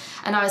 Yeah.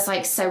 And I was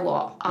like, so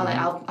what?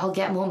 I'll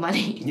get more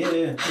money.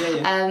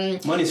 Yeah.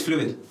 Money's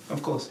fluid,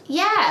 of course.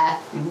 Yeah.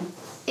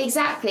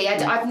 Exactly.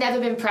 I've never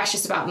been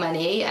precious about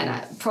money,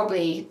 and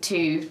probably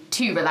too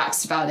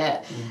relaxed about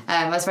it.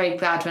 I was very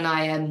glad when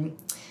I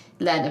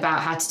learned about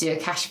how to do a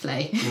cash flow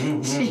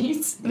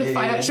sheet, the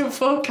financial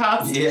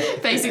forecast,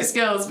 basic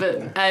skills,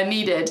 but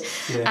needed.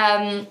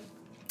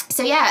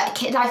 So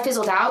Kid Life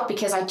fizzled out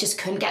because I just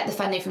couldn't get the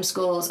funding from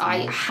schools.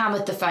 I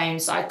hammered the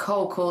phones. I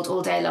cold called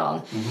all day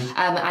long.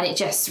 And it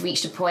just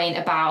reached a point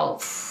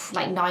about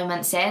like 9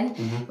 months in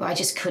where I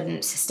just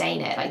couldn't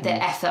sustain it. Like the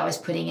effort I was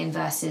putting in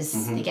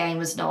versus the gain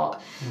was not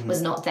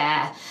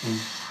there.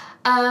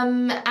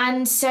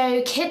 And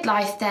so Kid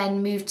Life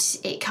then moved,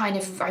 I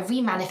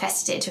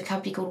remanifested it into a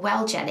company called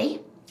Well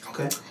Jelly.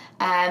 Okay.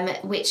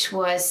 Which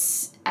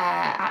was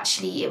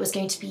actually, it was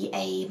going to be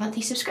a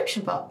monthly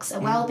subscription box, a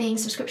well-being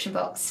subscription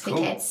box for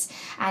kids,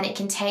 and it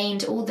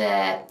contained all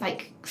the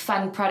like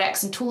fun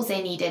products and tools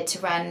they needed to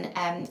run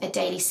a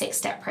daily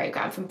 6-step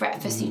program from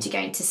breakfast through to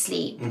going to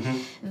sleep.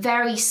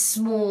 Very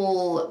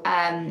small,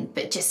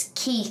 but just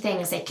key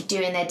things they could do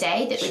in their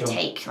day that would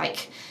take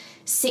like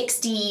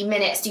 60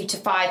 minutes due to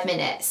 5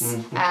 minutes,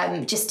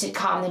 just to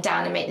calm them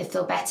down and make them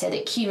feel better,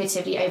 that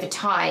cumulatively over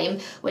time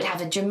would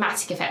have a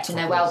dramatic effect on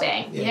their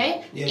well-being. You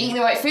know, eating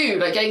the right food,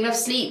 like getting enough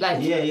sleep, like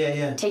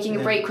taking a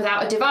break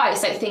without a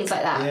device, like things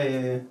like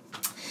that.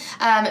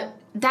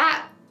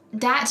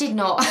 That did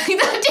not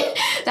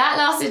that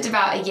lasted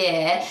about a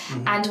year,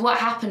 and what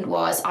happened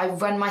was I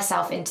run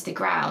myself into the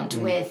ground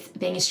with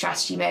being in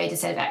strategy mode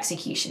instead of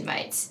execution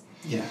mode.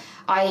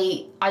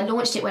 I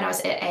launched it when I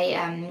was at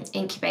a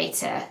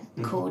incubator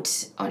called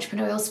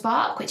Entrepreneurial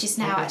Spark, which is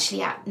now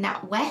actually at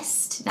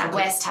NatWest.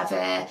 NatWest have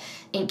a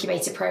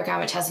incubator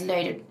program which has a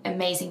load of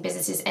amazing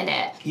businesses in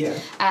it.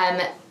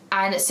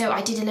 And so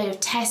I did a load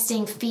of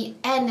testing,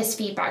 endless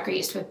feedback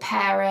groups with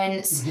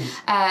parents,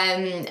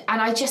 and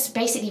I just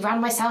basically ran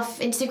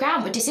myself into the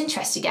ground with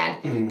disinterest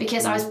again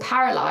because I was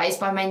paralysed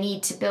by my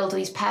need to build all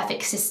these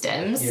perfect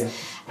systems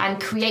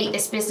and create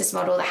this business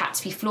model that had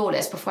to be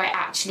flawless before I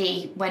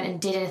actually went and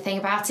did anything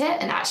about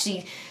it and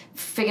actually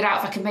figured out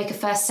if I could make a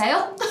first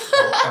sale.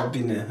 I've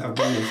been there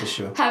for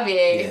sure. Have you?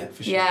 Yeah,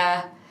 for sure.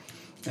 Yeah.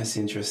 That's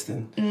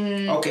interesting.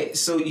 Okay,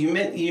 so you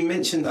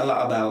mentioned a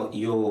lot about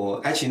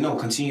your... Actually, no,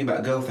 continue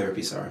about girl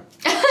therapy, sorry.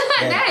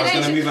 I was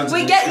going to move on to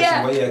the next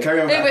question, but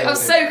carry on. I'm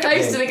so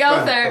close to the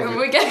girl therapy.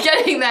 We're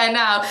getting there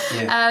now.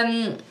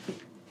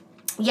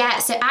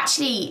 So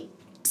actually,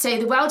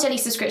 the Well Jelly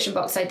subscription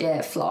box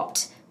idea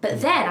flopped.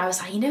 But then I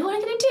was like, you know what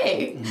I'm going to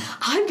do?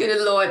 I'm going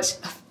to launch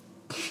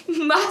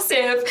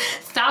massive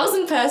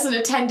 1,000-person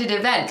attended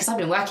event, because I've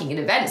been working in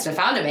events for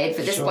FounderMade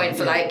for this point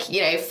for 5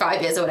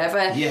 years or whatever,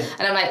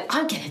 and I'm like,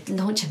 I'm going to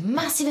launch a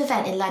massive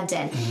event in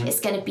London. It's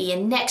going to be a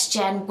next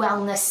gen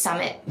wellness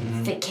summit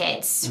for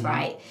kids,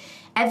 right?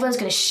 Everyone's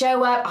going to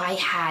show up. I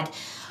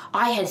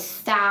had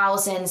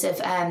thousands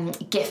of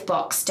gift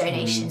box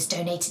donations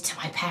donated to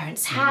my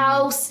parents'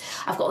 house.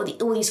 I've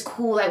got all these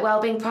cool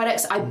wellbeing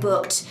products. I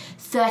booked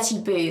 30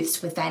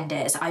 booths with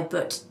vendors. I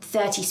booked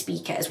 30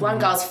 speakers. One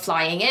girl's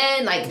flying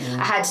in. I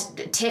had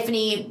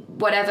Tiffany,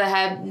 whatever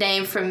her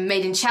name, from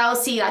Made in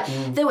Chelsea.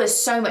 There was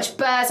so much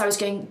buzz. I was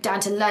going down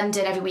to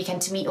London every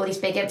weekend to meet all these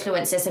big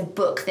influencers and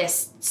book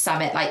this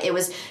summit. It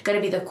was going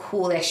to be the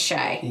coolest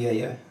show.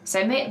 So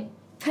I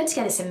put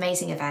together this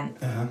amazing event.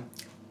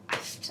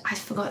 I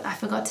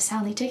forgot to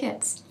sell any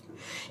tickets.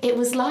 It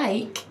was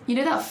like, you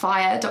know that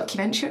Fire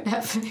documentary at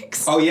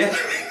Netflix? Oh yeah.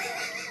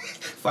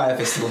 Fire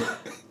Festival.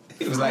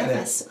 It was like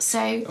that.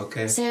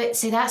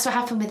 So that's what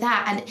happened with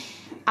that. And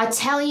I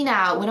tell you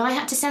now, when I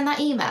had to send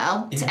that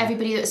email to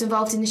everybody that was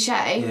involved in the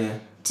show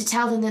to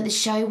tell them that the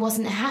show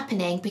wasn't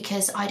happening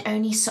because I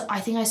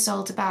think I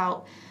sold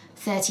about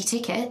 30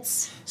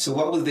 tickets. So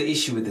what was the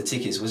issue with the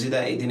tickets? Was it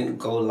that it didn't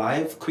go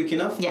live quick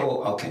enough? Yeah.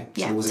 Okay.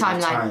 So was timeline.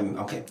 It time?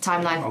 Okay.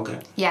 Timeline. Okay.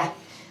 Yeah.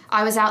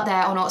 I was out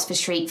there on Oxford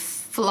Street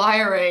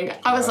flyering.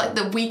 I was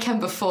the weekend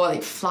before,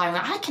 flying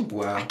around. I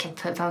can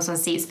put bums on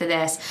seats for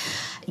this.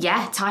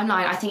 Yeah,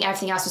 timeline. I think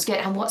everything else was good.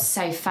 And what's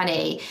so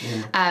funny,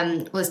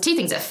 there's two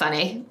things that are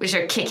funny, which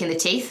are a kick in the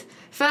teeth.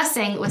 First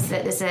thing was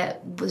that there's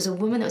a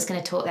woman that was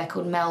going to talk there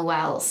called Mel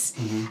Wells.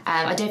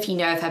 I don't know if you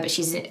know of her, but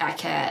she's a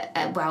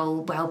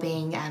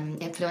well-being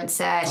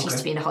influencer. She used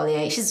to be in Holly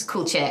 8. She's a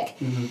cool chick.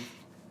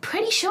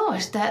 Pretty sure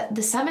that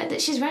the summit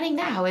that she's running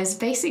now is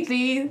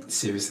basically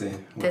seriously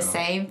the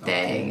same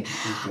thing.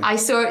 Okay. I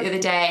saw it the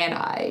other day and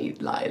I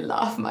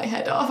laughed my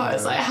head off. I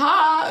was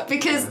like,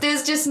 because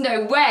there's just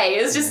no way.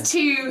 It was just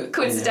too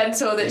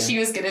coincidental that she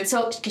was going to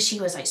talk, because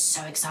she was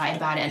so excited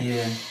about it.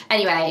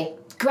 Anyway,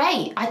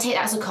 great. I take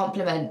that as a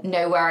compliment.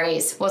 No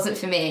worries. Wasn't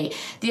for me.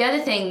 The other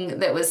thing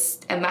that was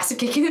a massive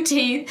kick in the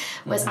teeth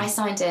was I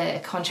signed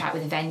a contract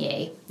with a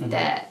venue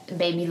that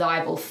made me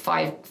liable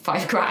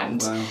 $5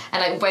 grand. Wow.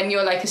 And when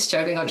you're a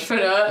struggling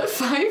entrepreneur,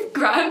 $5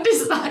 grand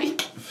is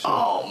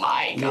oh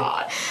my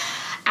God.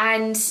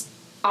 And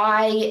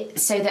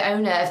so the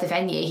owner of the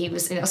venue, he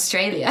was in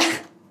Australia.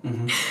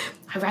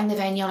 I rang the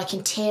venue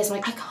in tears. I'm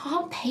I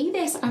can't pay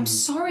this. I'm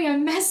sorry, I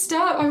messed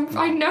up.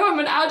 I know I'm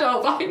an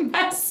adult, but I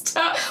messed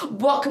up.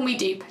 What can we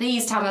do?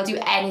 Please tell me, I'll do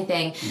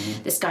anything.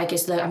 This guy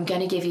goes, look, I'm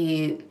going to give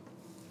you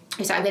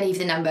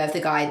the number of the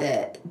guy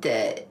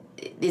that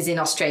is in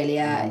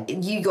Australia.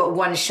 You got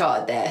one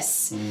shot at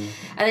this. And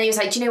then he was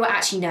like, do you know what?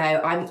 Actually, no,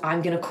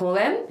 I'm going to call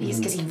him.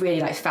 Because he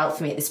really like felt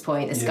for me at this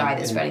point, this guy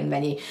that's running the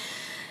venue.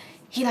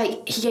 He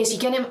goes,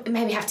 you're going to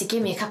maybe have to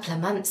give me a couple of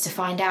months to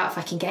find out if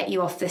I can get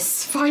you off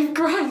this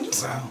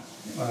 $5,000.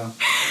 Wow.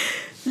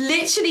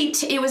 Literally,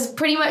 it was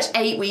pretty much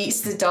 8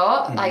 weeks to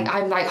start. Like,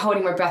 I'm like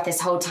holding my breath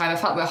this whole time. I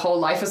felt my whole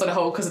life was on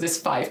hold because of this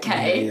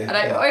 5K. And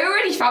I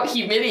already felt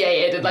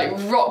humiliated and like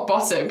rock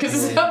bottom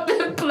because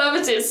it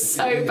plummeted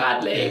so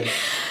badly.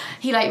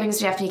 He like rings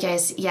me up and he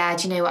goes, yeah,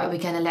 do you know what? We're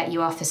going to let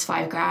you off this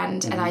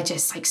 $5,000. And I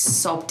just like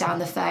sobbed down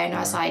the phone. I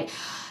was like,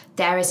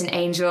 there is an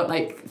angel,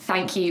 like,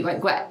 thank you,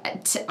 like,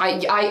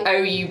 I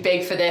owe you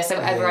big for this and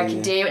whatever I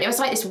can do. And it was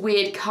like this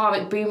weird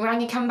karmic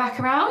boomerang had come back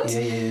around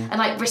and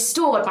like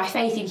restored my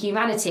faith in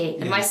humanity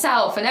and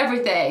myself and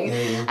everything.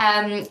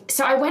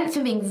 So I went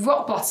from being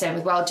rock bottom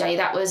with Wild Jelly.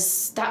 That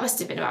must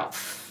have been about,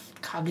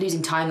 I'm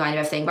losing timeline of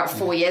everything, about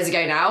 4 years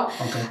ago now.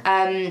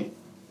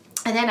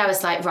 And then I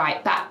was like,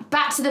 right,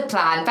 back to the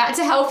plan, back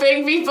to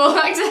helping people,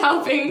 back to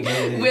helping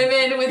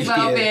women with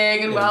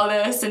well-being and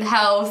wellness and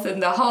health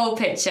and the whole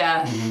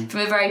picture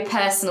from a very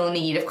personal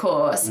need, of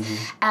course.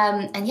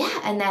 And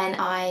then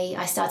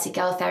I started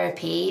Girl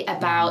Therapy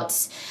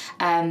about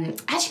a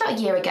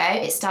year ago.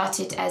 It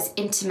started as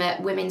intimate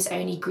women's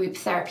only group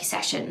therapy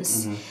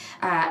sessions.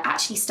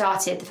 Actually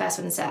started, the first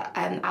one's at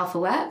Alpha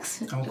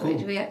Works. Oh, cool.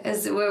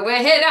 We're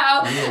here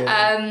now,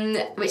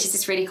 which is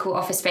this really cool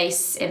office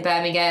space in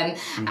Birmingham.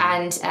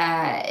 And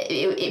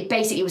it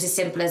basically was as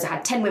simple as I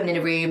had 10 women in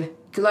a room,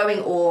 glowing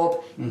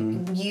orb.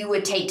 You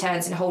would take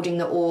turns in holding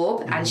the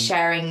orb and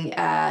sharing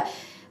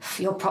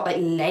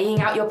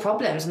laying out your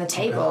problems on the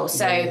table.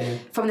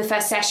 From the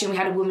first session, we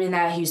had a woman in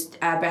there whose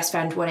best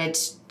friend wanted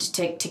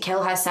to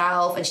kill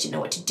herself and she didn't know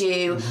what to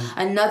do.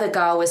 Another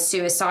girl was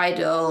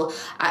suicidal.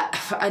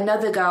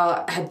 Another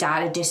girl, her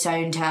dad had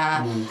disowned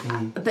her.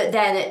 But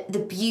then the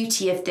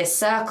beauty of this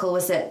circle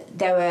was that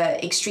there were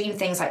extreme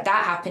things like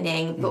that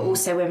happening, but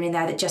also women in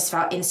there that just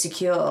felt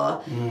insecure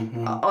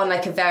on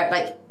like a very,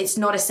 like, it's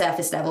not a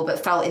surface level,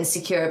 but felt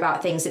insecure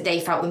about things that they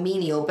felt were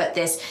menial. But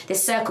this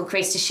circle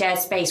creates a shared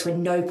space where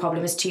no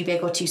problem is too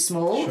big or too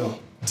small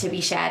to be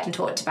shared and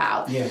talked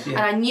about. And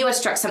I knew I'd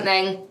struck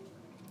something.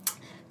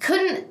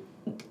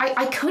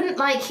 I couldn't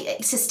like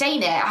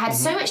sustain it. I had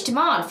so much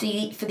demand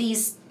for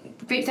these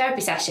group therapy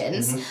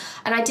sessions,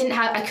 and I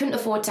couldn't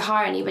afford to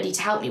hire anybody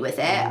to help me with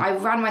it. I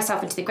ran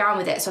myself into the ground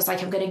with it, so I was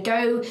like, I'm going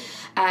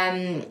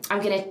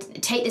to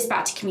take this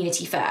back to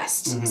community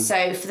first.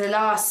 So for the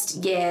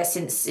last year,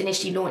 since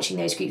initially launching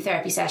those group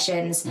therapy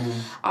sessions,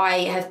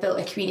 I have built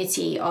a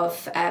community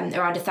of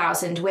around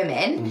 1,000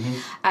 women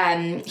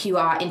who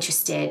are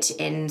interested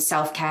in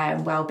self-care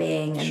and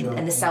well-being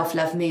and the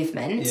self-love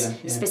movement,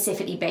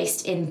 specifically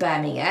based in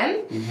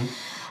Birmingham.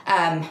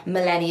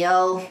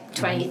 Millennial,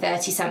 20,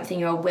 30 something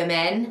year old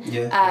women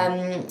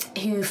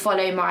who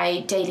follow my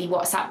daily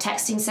WhatsApp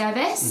texting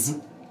service.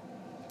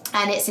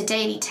 And it's a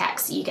daily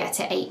text that you get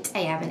at 8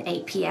 a.m. and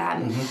 8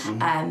 p.m.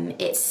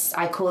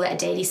 I call it a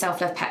daily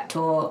self-love pep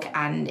talk,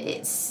 and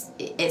it's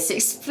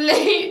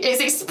explicit.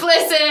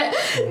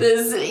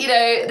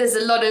 There's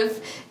a lot of,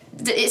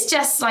 it's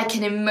just like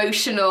an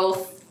emotional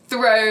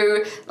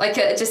throw, like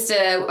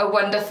a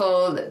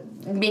wonderful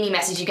mini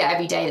message you get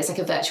every day that's like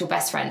a virtual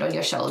best friend on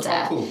your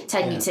shoulder,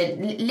 telling you to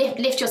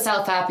lift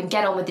yourself up and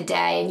get on with the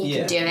day, and you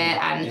can do it.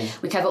 And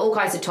we cover all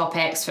kinds of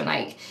topics from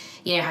like,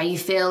 you know, how you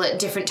feel at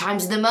different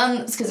times of the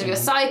month because of your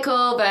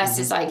cycle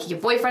versus like your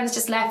boyfriend's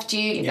just left you,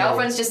 your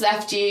girlfriend's just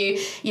left you,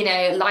 you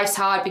know, life's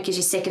hard because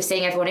you're sick of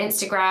seeing everyone on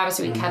Instagram,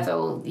 so we cover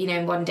all, you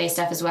know, modern day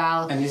stuff as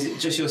well. And is it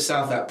just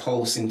yourself that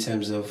pulse in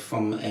terms of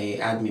from a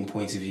admin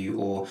point of view,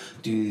 or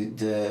do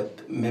the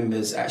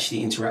members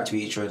actually interact with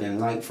each other? And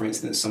like, for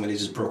instance, somebody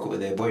just broke up with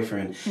their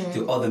boyfriend,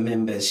 do other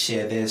members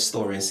share their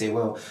story and say,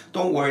 well,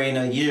 don't worry, in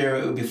a year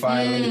it'll be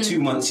fine, in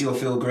 2 months you'll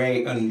feel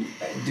great? And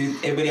do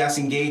everybody else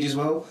engage as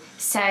well?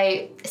 So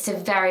it's a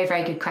very,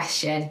 very good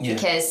question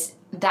because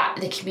that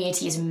the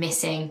community is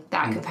missing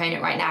that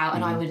component right now,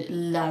 and I would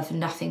love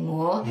nothing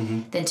more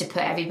than to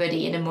put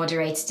everybody in a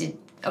moderated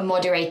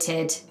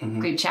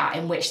group chat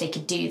in which they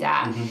could do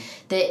that.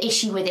 The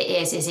issue with it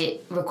is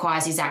it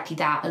requires exactly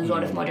that, a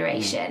lot of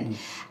moderation,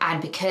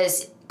 and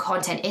because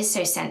content is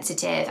so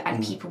sensitive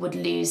and people would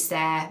lose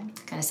their,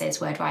 can I say this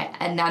word right,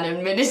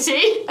 anonymity? Is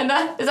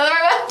that the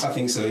right word? I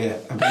think so, yeah.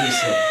 I believe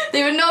so.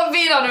 They would not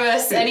be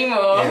anonymous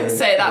anymore,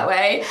 say it that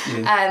way.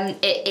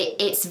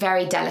 It's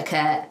very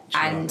delicate,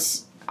 and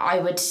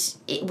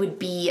it would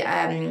be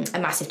a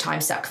massive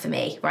time suck for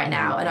me right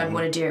now, and I'd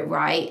want to do it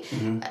right.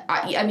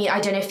 I mean, I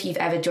don't know if you've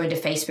ever joined a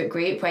Facebook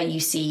group where you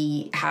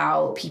see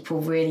how people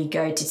really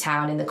go to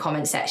town in the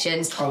comment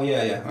sections. Oh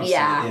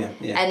yeah.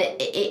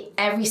 And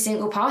every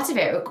single part of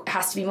it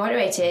has to be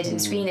moderated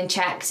and screened and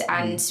checked,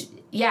 and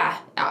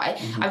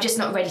I'm just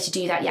not ready to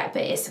do that yet,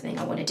 but it is something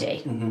I want to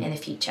do in the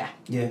future.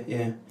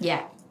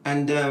 Yeah.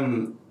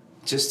 And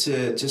just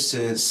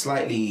to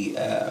slightly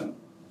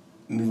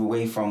move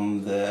away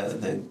from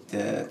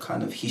the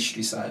kind of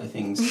history side of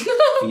things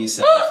for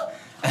yourself.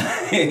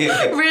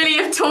 Really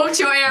have talked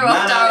your ear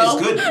off,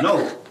 Daryl. No, it's good.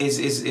 No,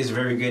 it's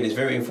very good. It's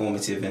very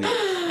informative, and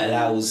it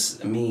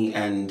allows me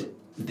and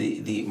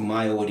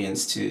my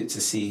audience to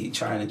see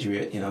China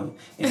Druitt,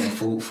 in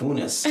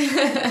fullness.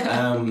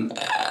 I'm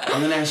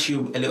going to ask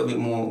you a little bit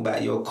more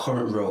about your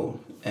current role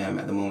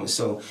at the moment.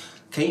 So,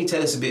 can you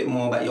tell us a bit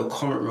more about your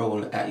current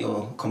role at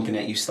your company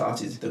that you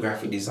started, the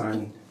graphic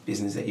design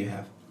business that you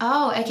have?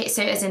 Oh, okay.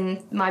 So as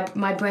in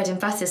my bread and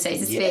butter, so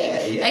to speak.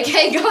 Yeah.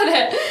 Okay, got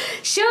it.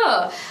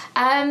 Sure.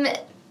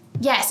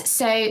 Yes.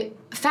 So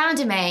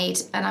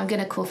FounderMade, and I'm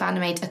going to call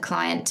FounderMade a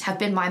client, have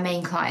been my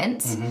main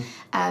clients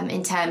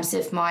in terms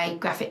of my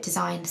graphic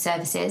design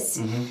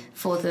services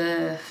for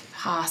the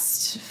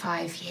past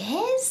 5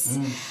 years.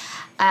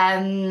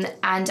 And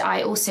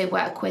I also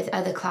work with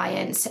other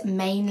clients,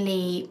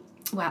 mainly.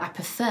 Well, I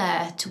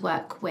prefer to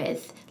work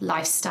with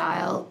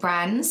lifestyle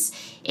brands.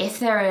 If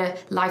they're a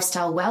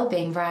lifestyle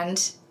well-being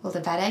brand, all the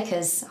better,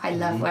 because I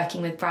love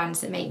working with brands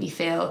that make me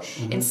feel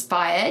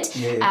inspired.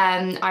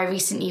 Yeah. I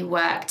recently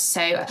worked,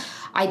 so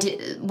I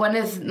did one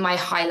of my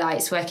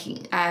highlights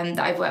working that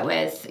I've worked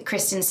with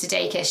Kristen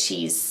Sudeikis.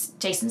 She's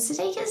Jason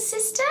Sudeikis'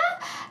 sister,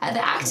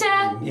 the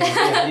actor.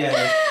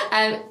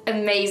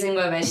 Amazing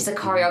woman. She's a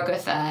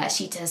choreographer.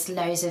 She does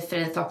loads of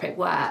philanthropic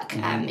work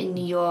in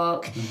New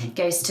York.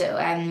 Goes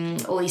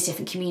to all these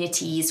different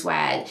communities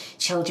where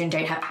children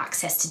don't have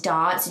access to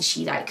dance, and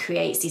she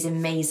creates these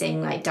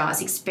amazing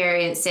dance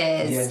experiences.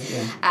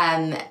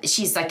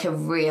 She's like a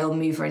real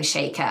mover and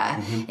shaker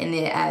in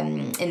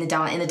the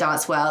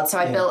dance world. So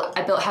I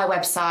built her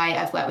website.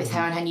 I've worked with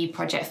her on her new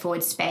project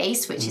Forward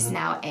Space, which is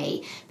now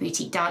a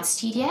boutique dance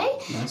studio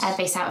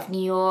based out of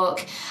New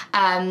York.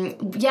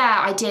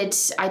 I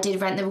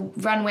did Rent the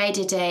Runway.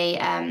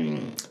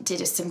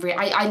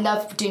 I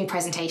love doing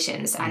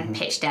presentations and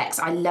pitch decks.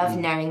 I love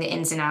knowing the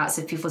ins and outs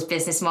of people's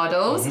business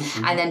models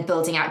and then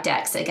building out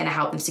decks that are going to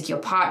help them secure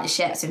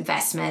partnerships,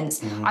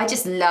 investments. I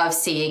just love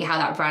seeing how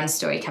that brand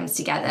story comes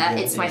together.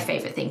 It's my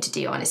favourite thing to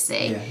do,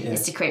 honestly,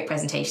 is to create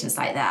presentations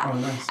like that. Oh,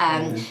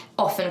 nice.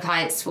 Often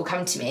clients will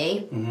come to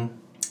me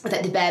with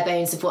the bare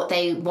bones of what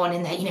they want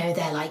in their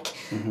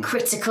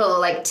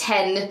critical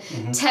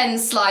 10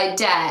 slide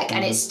deck,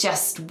 and it's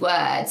just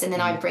words, and then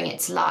I bring it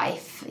to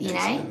life,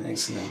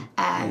 Excellent.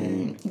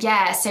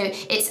 So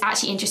it's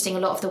actually interesting. A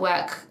lot of the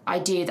work I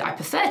do that I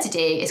prefer to do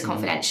is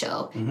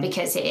confidential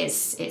because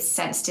it's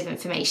sensitive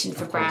information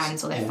for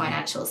brands or their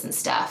financials and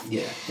stuff.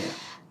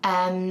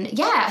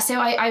 So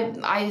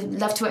I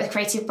love to work with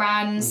creative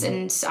brands,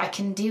 and I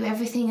can do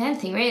everything and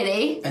anything,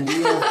 really. And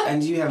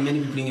do you have many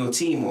people in your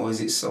team, or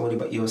is it solely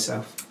about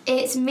yourself?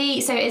 It's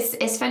me. So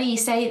it's funny you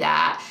say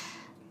that.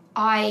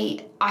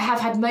 I have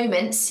had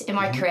moments in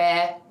my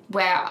career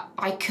where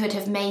I could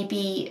have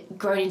maybe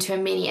grown into a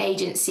mini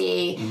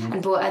agency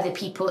and brought other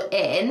people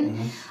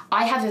in.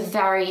 I have a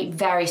very,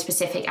 very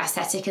specific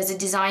aesthetic as a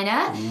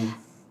designer.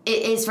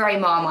 It is very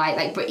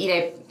Marmite,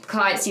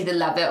 clients either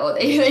love it or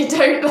they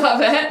don't love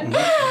it.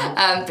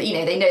 But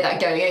they know that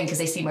going in because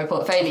they see my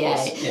portfolio.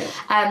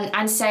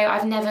 And so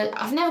I've never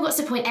got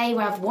to the point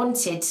where I've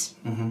wanted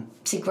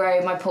to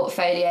grow my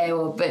portfolio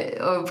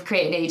or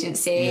create an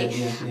agency.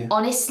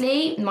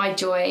 Honestly, my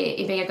joy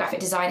in being a graphic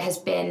designer has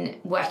been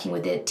working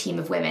with a team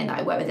of women that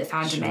I work with at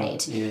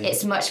FounderMade.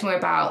 It's much more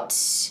about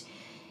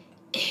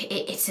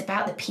it's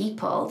about the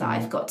people that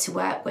I've got to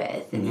work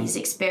with, and these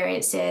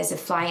experiences of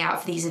flying out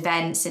for these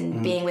events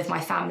and being with my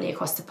family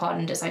across the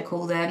pond, as I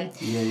call them,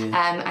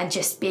 and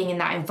just being in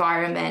that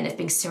environment of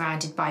being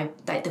surrounded by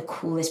the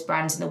coolest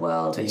brands in the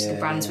world, which are the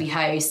brands we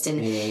host, and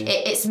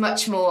it's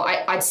much more.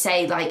 I'd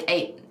say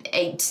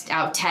 8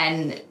 out of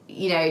 10,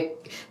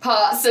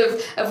 parts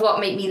of what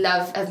made me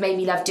love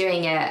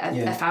doing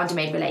a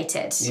FounderMade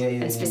related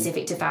and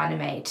specific to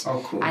FounderMade.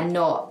 Oh, cool. And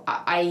not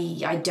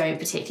I don't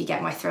particularly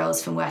get my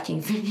thrills from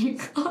working for new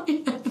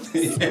clients.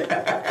 But you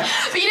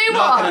know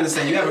what? I can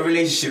understand. You have a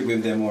relationship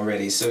with them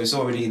already, so it's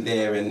already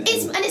there, and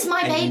it's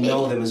my baby. You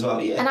know them as well,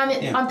 and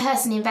I'm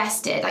personally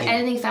invested.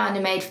 Anything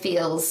FounderMade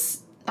feels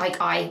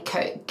like I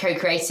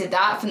co-created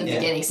that from the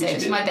beginning, so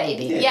it's my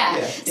baby.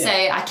 So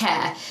I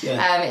care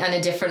on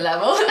a different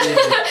level.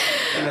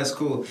 That's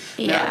cool.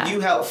 Now, you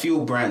help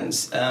fuel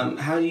brands.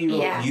 How do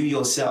you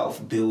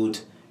yourself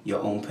build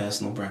your own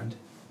personal brand?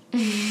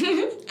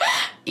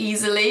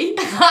 Easily.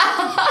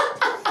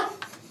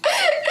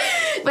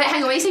 Wait,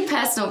 hang on, when you say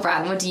personal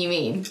brand, what do you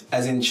mean?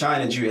 As in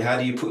China Druitt, how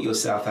do you put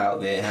yourself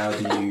out there? How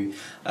do you...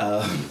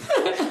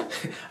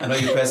 I know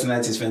your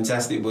personality is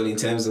fantastic, but in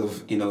terms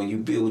of, you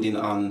building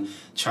on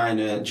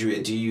China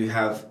Druitt, do you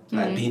have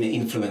being an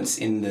influence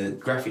in the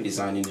graphic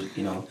design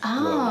world?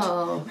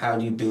 How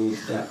do you build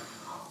that?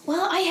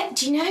 Well,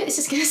 do you know, this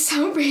is going to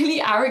sound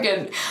really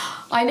arrogant.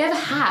 I never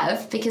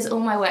have, because all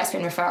my work's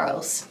been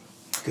referrals.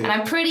 Good. And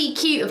I'm pretty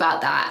cute about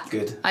that.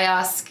 Good. I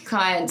ask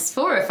clients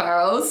for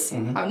referrals.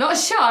 I'm not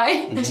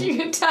shy, as you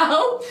can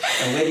tell.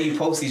 And where do you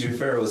post these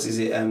referrals? Is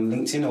it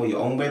LinkedIn or your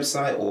own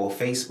website or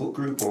Facebook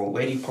group, or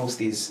where do you post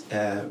these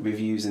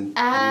reviews and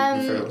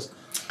referrals?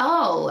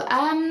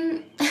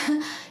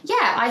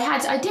 Yeah,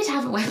 I did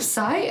have a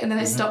website, and then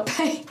I stopped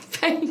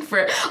paying for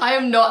it.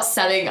 I'm not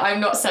selling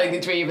the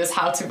dream as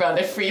how to run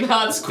a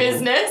freelance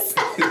business.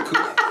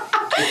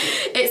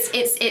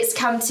 It's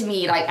come to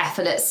me like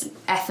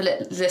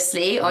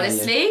effortlessly,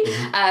 honestly.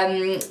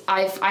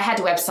 I had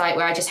a website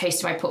where I just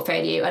hosted my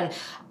portfolio, and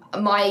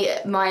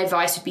my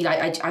advice would be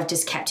like I've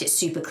just kept it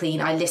super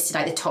clean. I listed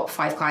like the top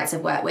 5 clients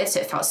I've worked with,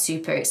 so it felt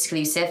super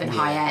exclusive and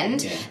high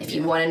end. If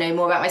you want to know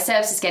more about my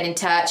services, get in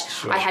touch.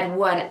 Sure. I had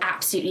one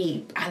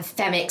absolutely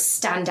anthemic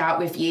standout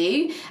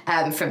review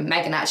from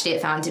Megan actually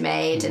at Founder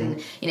Made,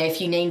 and you know, a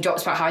few name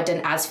drops about how I'd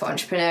done ads for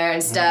Entrepreneur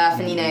and stuff,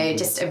 and you know,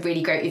 just a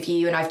really great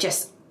review. And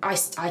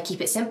I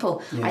keep it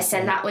simple. I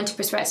send that one to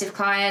prospective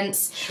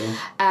clients. Sure.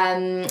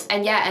 And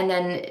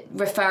then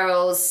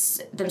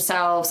referrals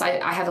themselves.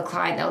 I have a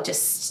client, they'll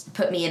just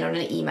put me in on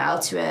an email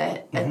to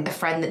a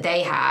friend that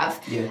they have.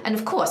 Yeah. And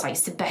of course, like,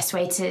 it's the best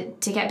way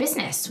to get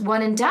business.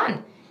 One and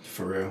done.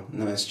 For real.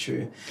 No, it's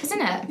true.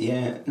 Isn't it?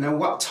 Yeah. Now,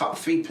 what top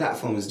 3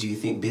 platforms do you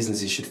think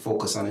businesses should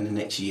focus on in the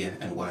next year,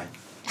 and why?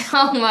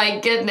 Oh my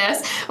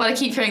goodness. Well, I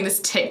keep hearing this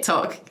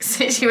TikTok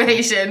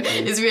situation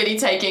is really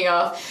taking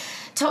off.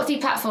 Top 3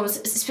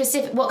 platforms,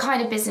 specific, what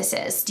kind of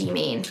businesses do you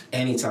mean?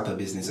 Any type of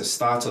business, a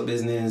startup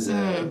business,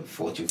 a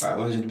Fortune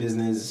 500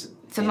 business.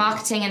 For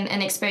marketing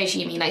and exposure,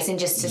 you mean? Like, in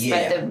just to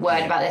spread the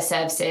word about their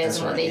services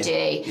and what they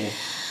do.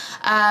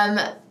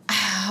 Yeah.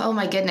 Oh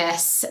my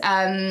goodness.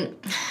 I'm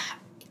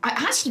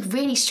actually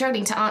really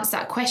struggling to answer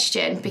that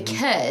question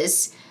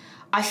because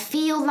I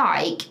feel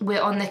like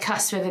we're on the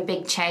cusp of a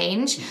big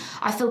change.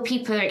 I feel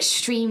people are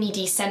extremely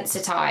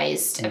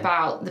desensitized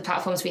about the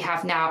platforms we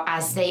have now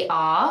as they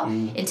are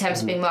in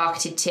terms of being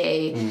marketed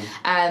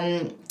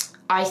to.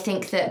 I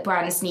think that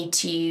brands need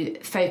to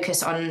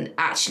focus on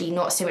actually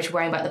not so much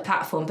worrying about the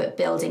platform, but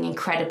building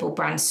incredible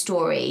brand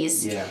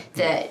stories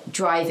that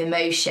drive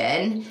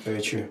emotion.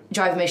 Very true.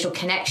 Drive emotional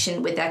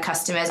connection with their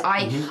customers.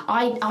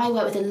 I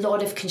work with a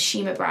lot of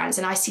consumer brands,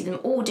 and I see them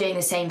all doing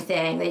the same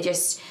thing. They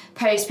just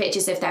post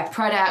pictures of their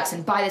products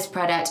and buy this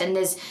product, and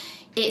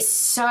it's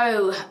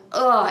so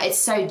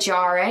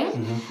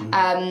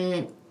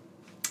jarring.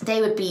 They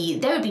would be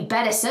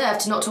better served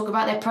to not talk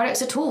about their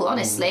products at all,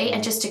 honestly,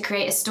 and just to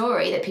create a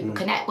story that people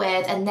connect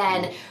with, and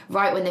then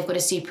right when they've got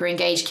a super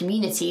engaged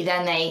community,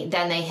 then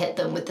they hit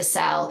them with the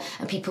sell,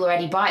 and people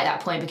already buy at that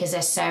point because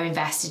they're so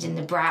invested in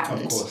the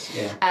brand. Of course,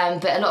 yeah.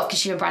 But a lot of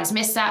consumer brands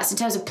miss that. So in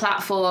terms of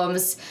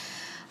platforms,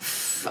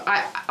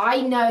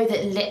 I know that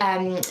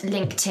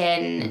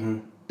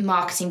LinkedIn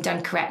marketing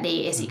done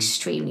correctly is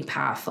extremely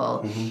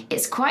powerful.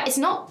 It's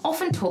not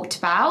often talked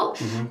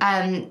about,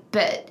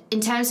 but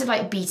in terms of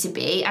like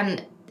B2B,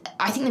 and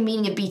I think the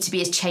meaning of B2B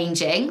is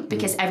changing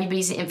because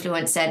everybody's an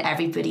influencer and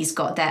everybody's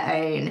got their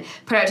own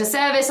product or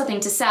service or thing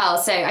to sell.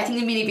 So I think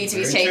the meaning of B2B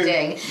is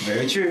changing.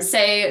 Very true. So,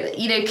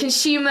 you know,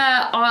 consumer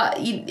are,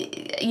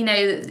 you know,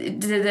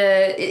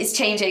 it's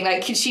changing.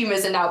 Like,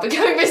 consumers are now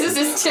becoming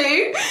businesses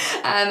too.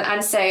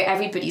 And so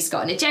everybody's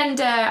got an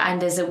agenda, and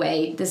there's a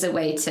way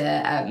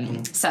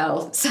to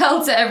sell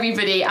to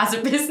everybody as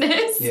a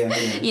business.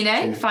 You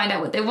know, find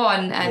out what they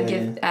want and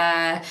give.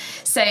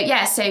 So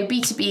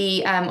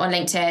B2B on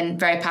LinkedIn,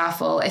 very powerful.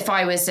 If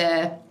I was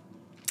a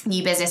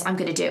new business, I'm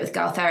going to do it with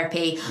Girl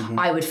Therapy.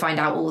 I would find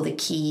out all the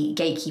key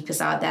gatekeepers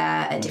out there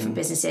at different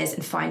businesses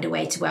and find a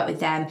way to work with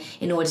them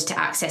in order to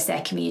access their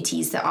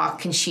communities that are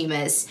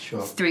consumers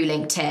through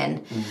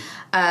LinkedIn.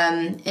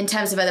 In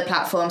terms of other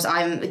platforms,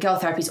 Girl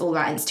Therapy is all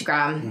about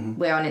Instagram.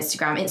 We're on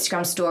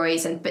Instagram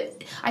stories,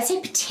 but I'd say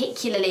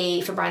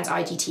particularly for brands,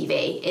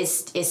 IGTV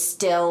is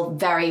still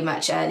very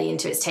much early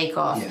into its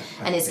takeoff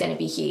and is going to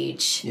be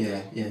huge.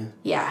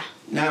 Yeah.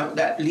 Now,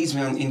 that leads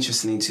me on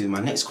interestingly to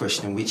my next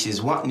question, which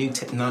is, what new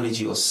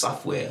technology or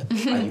software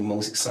are you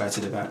most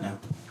excited about now?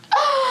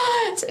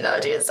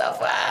 Technology and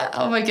software.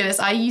 Oh my goodness.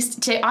 I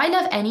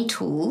love any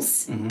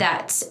tools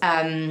that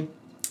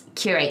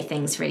curate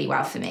things really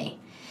well for me.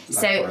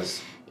 Likewise.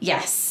 So,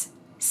 yes.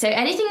 So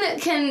anything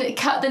that can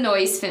cut the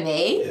noise for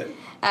me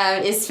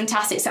is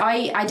fantastic. So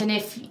I don't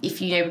know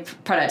if you know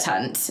Product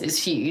Hunt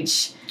is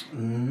huge.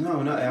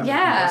 No, not ever.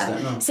 Yeah.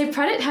 That, no. So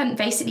Product Hunt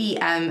basically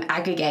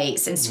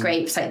aggregates and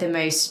scrapes like the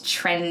most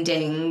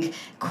trending,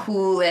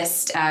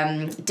 coolest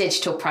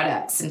digital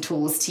products and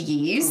tools to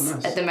use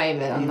at the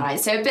moment online.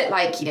 So a bit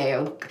like, you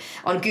know,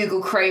 on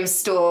Google Chrome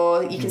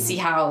Store, you can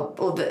see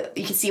all the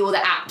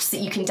apps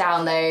that you can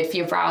download for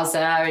your browser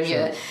and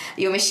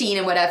your machine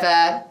and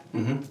whatever.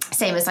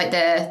 Same as like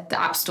the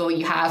app store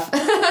you have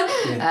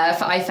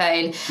for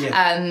iPhone,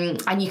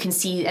 and you can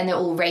see, and they're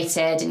all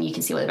rated, and you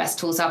can see what the best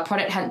tools are.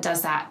 Product Hunt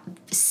does that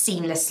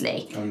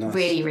seamlessly,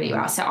 really, really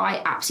well. So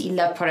I absolutely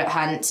love Product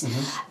Hunt.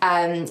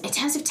 In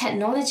terms of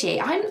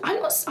technology, I'm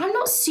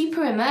not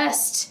super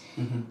immersed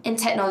in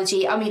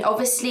technology. I mean,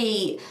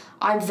 obviously,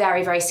 I'm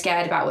very, very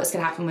scared about what's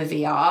going to happen with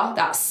VR.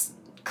 That's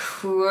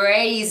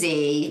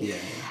crazy.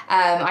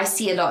 I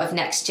see a lot of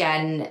next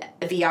gen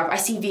VR. I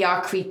see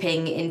VR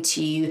creeping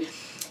into.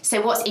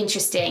 So what's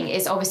interesting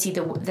is obviously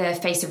the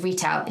face of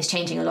retail is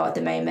changing a lot at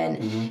the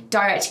moment.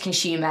 Direct to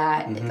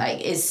consumer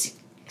is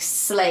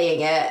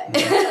slaying it.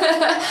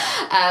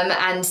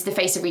 And the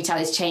face of retail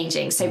is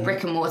changing. So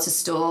brick and mortar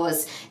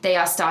stores, they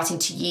are starting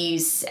to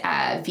use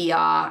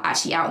VR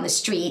actually out on the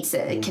streets,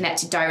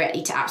 connected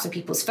directly to apps on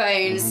people's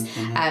phones,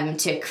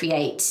 to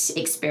create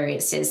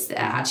experiences that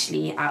are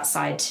actually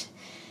outside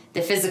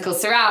the physical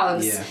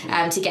surrounds,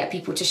 to get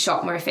people to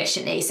shop more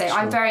efficiently. So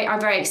I'm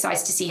very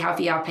excited to see how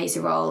VR plays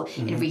a role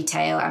in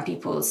retail and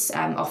people's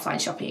offline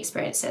shopping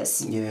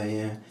experiences.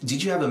 Yeah.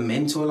 Did you have a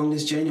mentor along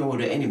this journey, or were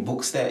there any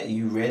books that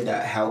you read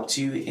that helped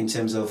you in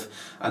terms of,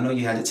 I know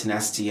you had the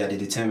tenacity, you had the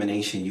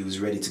determination, you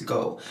was ready to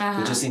go,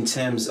 but just in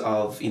terms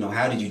of,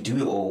 how did you do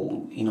it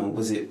all?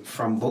 Was it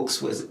from books?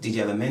 Did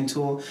you have a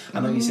mentor? I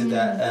know you said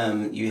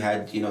that you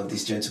had,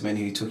 this gentleman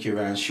who took you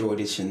around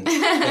Shoreditch and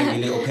gave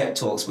you little pep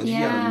talks, but did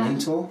you have a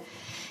mentor?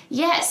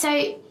 Yeah, so,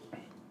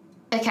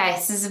 okay,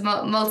 this is a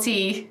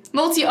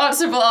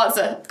multi-answerable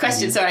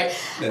question, sorry.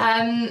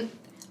 Yeah.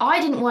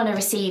 I didn't want to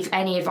receive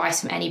any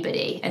advice from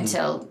anybody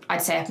until a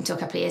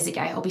couple of years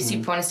ago. I'll be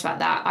super honest about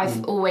that.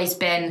 I've always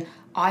been,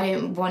 I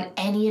don't want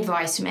any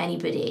advice from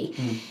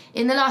anybody.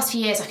 In the last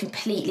few years, I've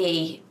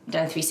completely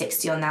done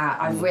 360 on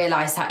that. I've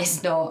realised that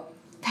is not,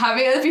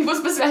 having other people's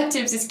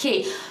perspectives is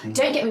key.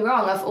 Don't get me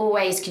wrong, I've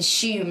always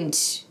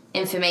consumed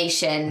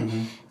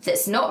information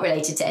that's not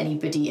related to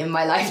anybody in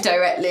my life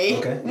directly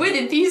with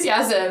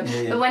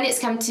enthusiasm. But when it's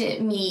come to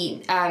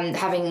me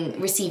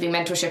receiving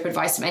mentorship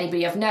advice from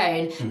anybody I've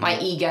known, my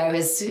ego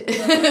has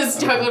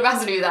struggled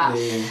massively with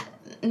that.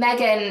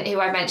 Megan, who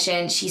I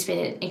mentioned, she's been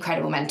an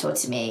incredible mentor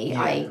to me.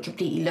 I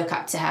completely look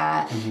up to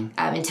her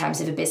in terms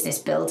of a business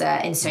builder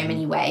in so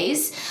many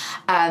ways.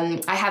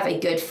 I have a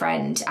good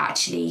friend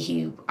actually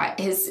who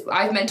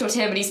I've mentored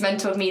him and he's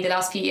mentored me the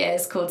last few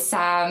years, called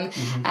Sam.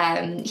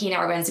 He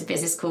now runs a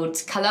business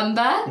called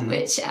Columba,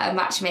 which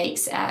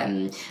matchmakes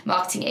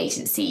marketing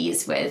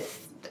agencies with,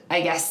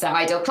 I guess, their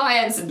ideal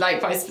clients and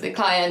likewise for the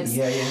clients.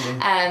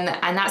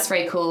 And that's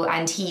very cool.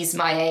 And he's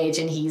my age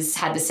and he's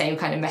had the same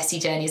kind of messy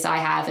journey as I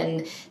have.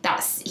 And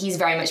he's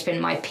very much been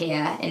my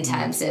peer in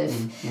terms of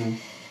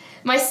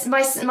my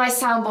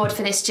soundboard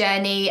for this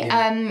journey.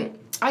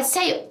 I'd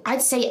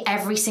say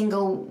every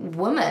single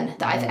woman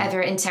that I've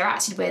ever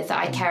interacted with that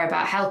I care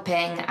about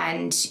helping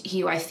and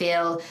who I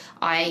feel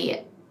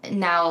I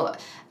now...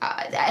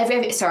 let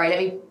me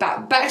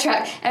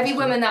backtrack. Every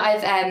woman that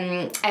I've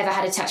ever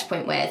had a touch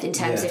point with in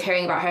terms of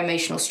hearing about her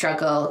emotional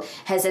struggle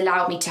has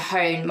allowed me to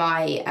hone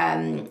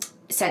my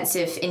sense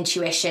of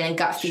intuition and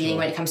gut feeling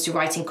when it comes to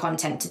writing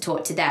content to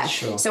talk to them.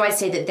 So I'd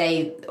say that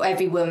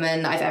every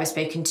woman I've ever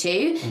spoken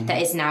to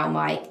that is now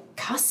my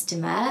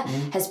customer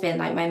has been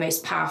like my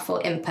most powerful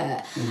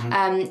input.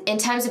 In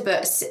terms of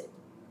books,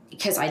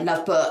 because I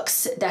love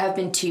books, there have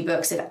been 2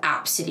 books that have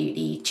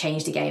absolutely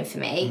changed the game for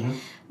me.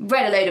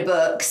 Read a load of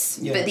books,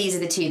 but these are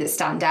the 2 that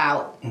stand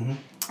out.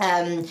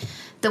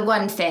 The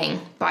One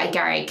Thing by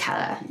Gary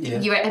Keller.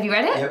 Have you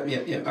read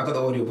it? Yep. I got the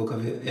audiobook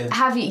of it. Yeah.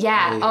 Have you?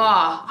 Yeah.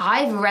 Oh,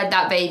 I've read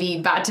that baby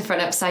back to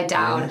front, upside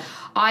down.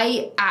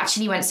 I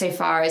actually went so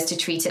far as to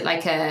treat it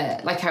like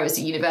I was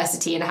at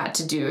university and I had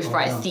to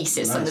write a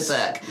thesis on the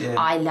book.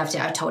 I loved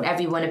it. I told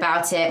everyone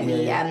about it.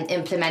 We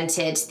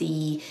implemented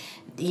the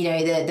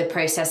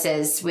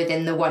processes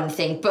within the One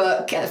Thing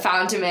book that the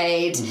founder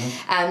made.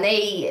 And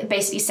they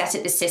basically set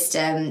up the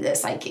system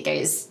that's like, it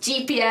goes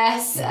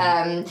GPS,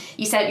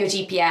 you set up your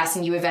GPS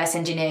and you reverse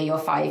engineer your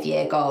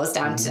 5-year goals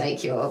down to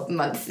like your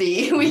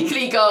monthly,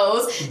 weekly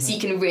goals, so you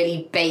can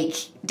really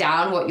bake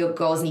down what your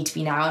goals need to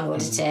be now in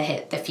order to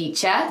hit the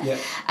future.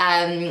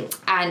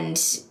 And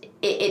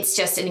it's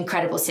just an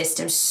incredible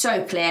system,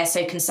 so clear,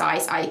 so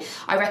concise. I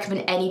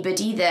recommend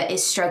anybody that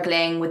is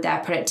struggling with their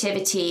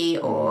productivity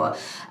or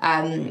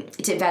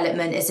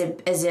development as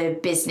a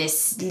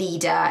business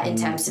leader in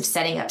terms of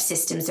setting up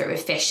systems that are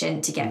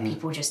efficient to get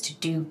people just to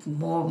do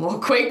more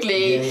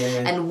quickly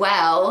and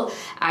well,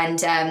 and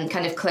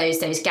kind of close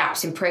those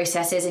gaps in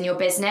processes in your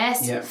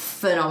business.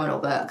 Phenomenal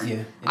book.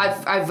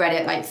 I've read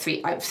it like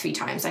three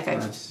times,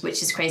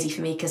 which is crazy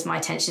for me because my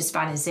attention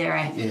span is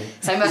 0.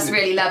 So I must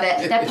really love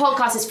it. Their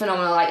podcast is phenomenal,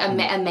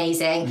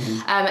 amazing.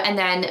 And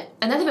then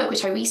another book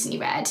which I recently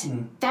read,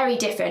 very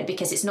different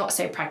because it's not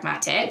so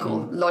pragmatic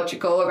or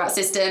logical about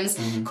systems,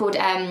 called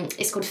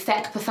it's called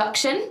Feck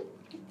Perfection.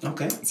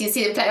 Okay. So you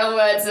see the play on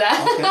words there.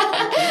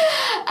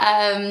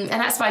 And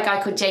that's by a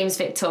guy called James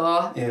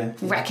Victor.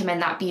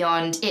 Recommend that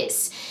beyond.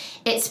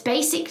 It's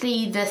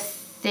basically the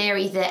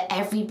theory that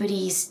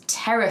everybody's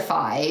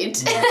terrified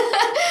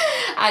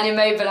and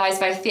immobilized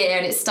by fear,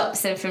 and it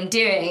stops them from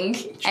doing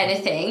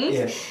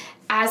anything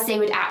as they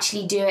would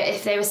actually do it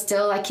if they were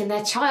still like in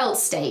their child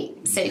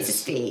state, so to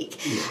speak.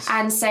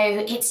 And so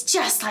it's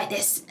just like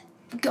this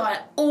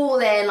all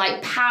in,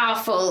 like,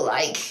 powerful,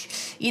 like,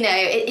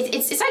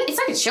 it's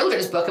like a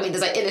children's book. I mean,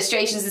 there's like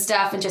illustrations and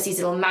stuff and just these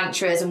little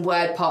mantras and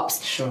word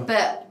pops.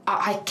 But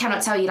I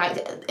cannot tell you,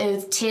 like,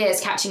 tears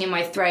catching in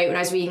my throat when I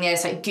was reading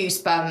this, like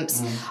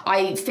goosebumps.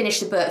 I finished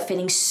the book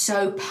feeling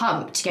so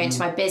pumped to go into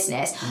my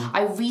business.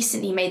 I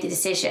recently made the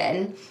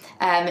decision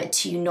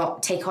to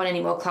not take on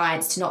any more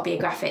clients, to not be a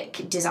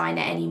graphic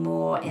designer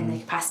anymore in the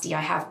capacity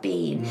I have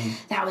been.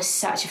 That was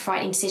such a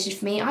frightening decision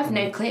for me. I have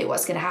no clue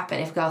what's going to happen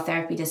if Girl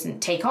Therapy doesn't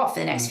take off for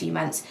the next few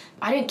months.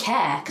 I don't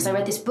care because I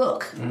read this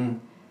book.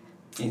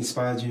 It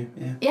inspired you,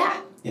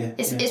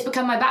 It's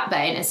become my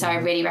backbone, and so I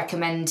really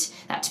recommend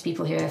that to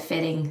people who are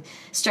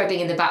struggling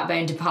in the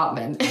backbone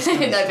department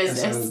in their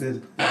business. That sounds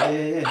good.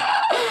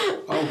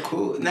 Oh,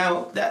 cool.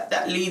 Now,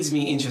 that leads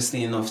me,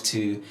 interestingly enough,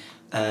 to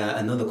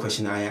another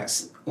question I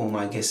ask all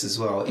my guests as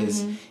well,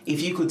 is if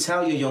you could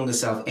tell your younger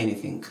self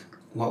anything,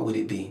 what would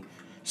it be?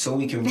 So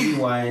we can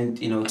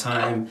rewind,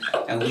 time,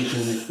 and we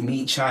can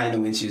meet China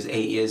when she was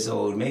 8 years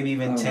old, maybe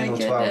even 10 or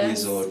 12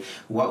 years old.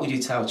 What would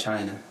you tell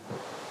China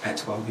at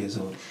 12 years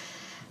old?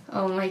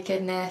 Oh my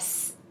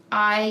goodness.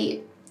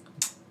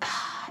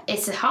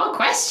 It's a hard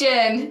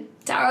question,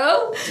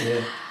 Daryl.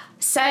 Yeah.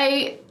 So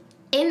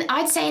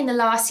I'd say in the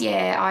last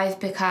year, I've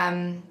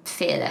become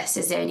fearless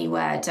is the only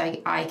word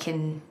I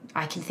can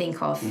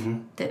think of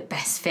that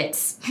best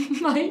fits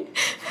the way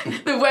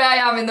I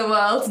am in the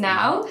world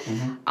now.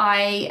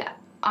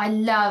 I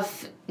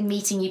love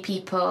meeting new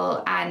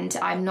people, and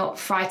I'm not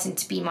frightened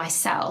to be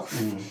myself.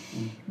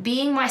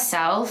 Being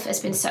myself has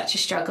been such a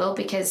struggle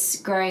because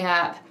growing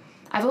up,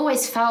 I've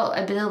always felt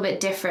a little bit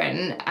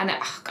different, and I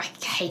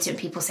hate it when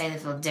people say they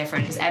feel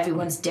different because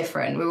everyone's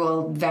different. We're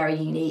all very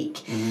unique.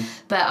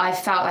 But I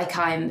felt like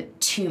I'm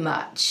too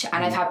much,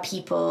 and I've had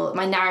people,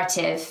 my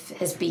narrative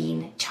has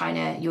been,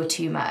 China, you're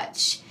too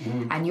much,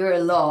 and you're a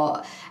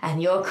lot,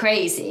 and you're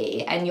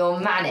crazy, and you're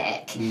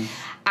manic.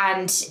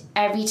 And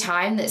every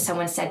time that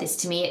someone said this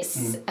to me,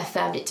 it's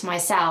affirmed it to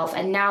myself.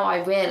 And now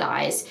I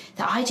realise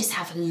that I just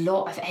have a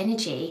lot of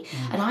energy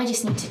and I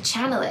just need to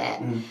channel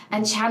it.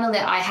 And channel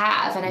it I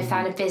have. And I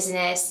found a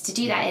business to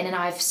do that in. And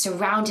I've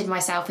surrounded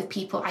myself with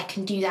people I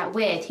can do that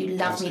with who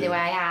love me the way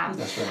I am.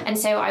 That's right. And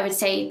so I would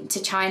say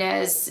to China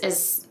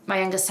as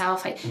my younger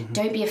self,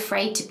 don't be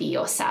afraid to be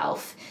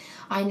yourself.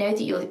 I know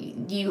that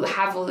you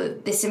have all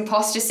this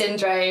imposter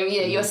syndrome.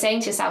 You're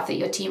saying to yourself that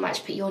you're too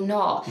much, but you're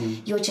not.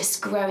 You're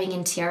just growing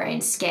into your own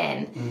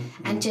skin,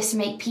 and just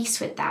make peace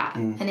with that.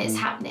 And it's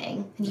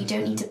happening, and you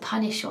don't need to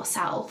punish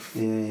yourself.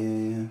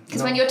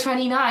 Because when you're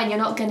 29, you're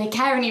not going to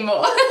care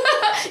anymore.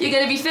 You're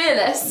going to be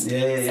fearless.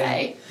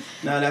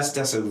 No,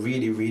 that's a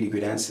really, really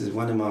good answer.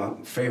 One of my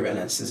favourite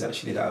answers,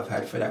 actually, that I've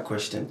had for that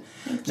question.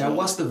 Now,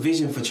 what's the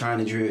vision for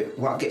China Druitt?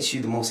 What gets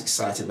you the most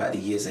excited about the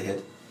years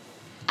ahead?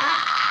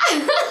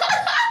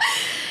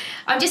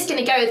 I'm just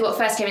going to go with what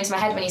first came into my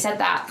head when you said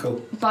that.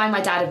 Cool. Buy my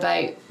dad a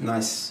boat.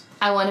 Nice.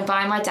 I want to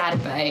buy my dad a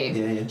boat.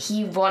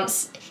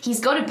 He's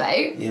got a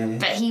boat,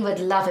 but he would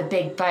love a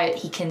big boat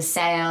he can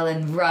sail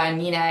and run,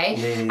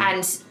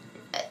 And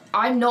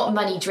I'm not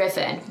money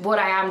driven. What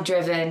I am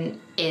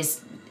driven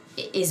is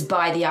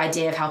by the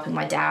idea of helping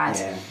my dad.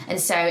 And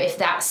so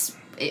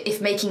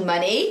if making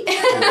money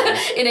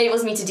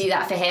enables me to do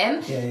that for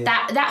him,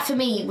 that for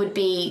me would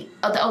be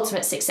the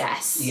ultimate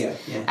success.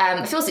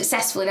 I feel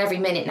successful in every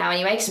minute now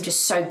anyway, because I'm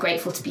just so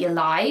grateful to be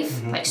alive,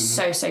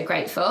 so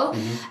grateful.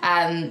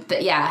 But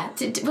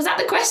was that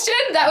the question?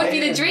 That would be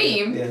the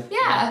dream.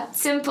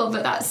 Simple,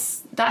 but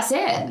that's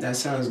it. That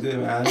sounds good,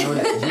 man. I know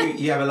that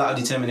you have a lot of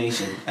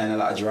determination and a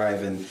lot of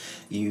drive, and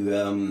you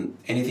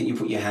anything you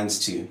put your hands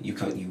to, you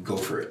go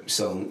for it.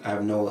 So I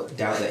have no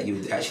doubt that you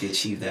would actually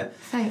achieve that.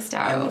 Thanks,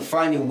 Daryl. And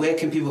finally, where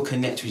can people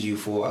connect with you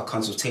for a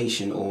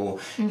consultation or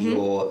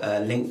your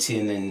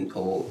LinkedIn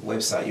or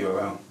website you're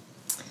around?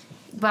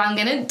 Well, I'm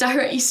going to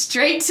direct you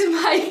straight to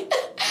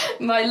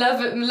my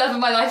love of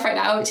my life right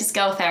now, which is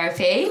Girl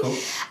Therapy. Cool.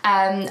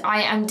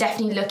 I am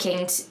definitely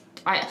looking to...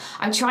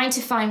 I'm trying to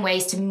find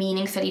ways to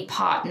meaningfully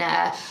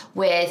partner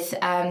with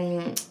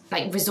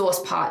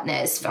resource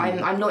partners.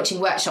 I'm launching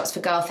workshops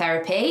for Girl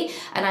Therapy,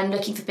 and I'm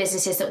looking for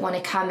businesses that want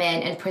to come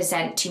in and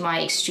present to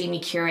my extremely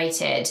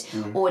curated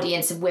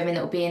audience of women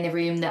that will be in the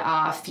room that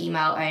are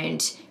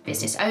female-owned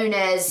business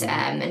owners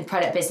and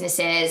product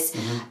businesses.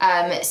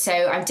 So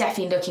I'm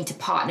definitely looking to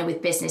partner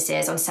with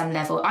businesses on some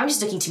level. I'm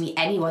just looking to meet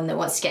anyone that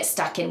wants to get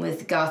stuck in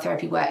with Girl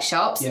Therapy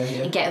workshops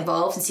and get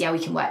involved and see how we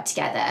can work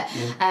together.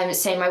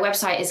 So my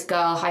website is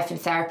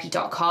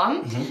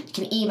girl-therapy.com. You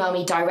can email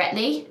me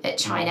directly at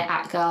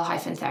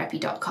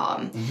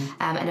china@girl-therapy.com.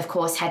 And of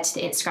course, head to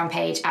the Instagram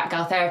page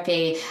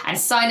 @girltherapy and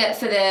sign up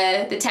for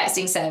the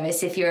texting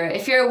service if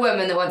you're a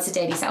woman that wants a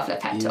daily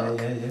self-love pep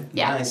talk.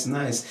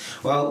 Nice.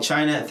 Well,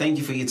 China, thank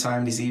you for your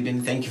time this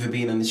evening. Thank you for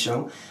being on the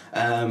show.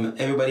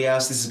 Everybody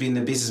else, this has been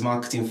the Business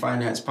Marketing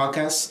Finance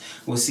Podcast.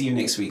 We'll see you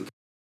next week.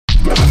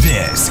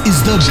 This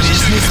is the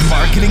Business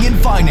Marketing and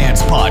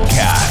Finance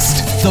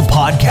Podcast, the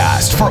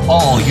podcast for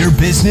all your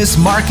business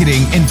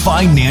marketing and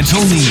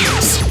financial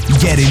needs.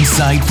 Get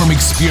insight from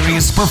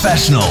experienced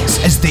professionals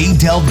as they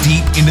delve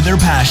deep into their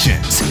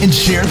passions and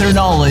share their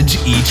knowledge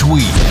each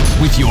week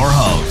with your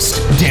host,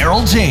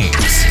 Daryl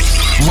James.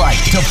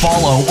 Like to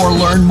follow or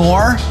learn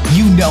more?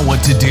 You know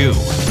what to do.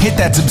 Hit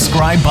that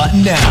subscribe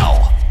button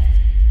now.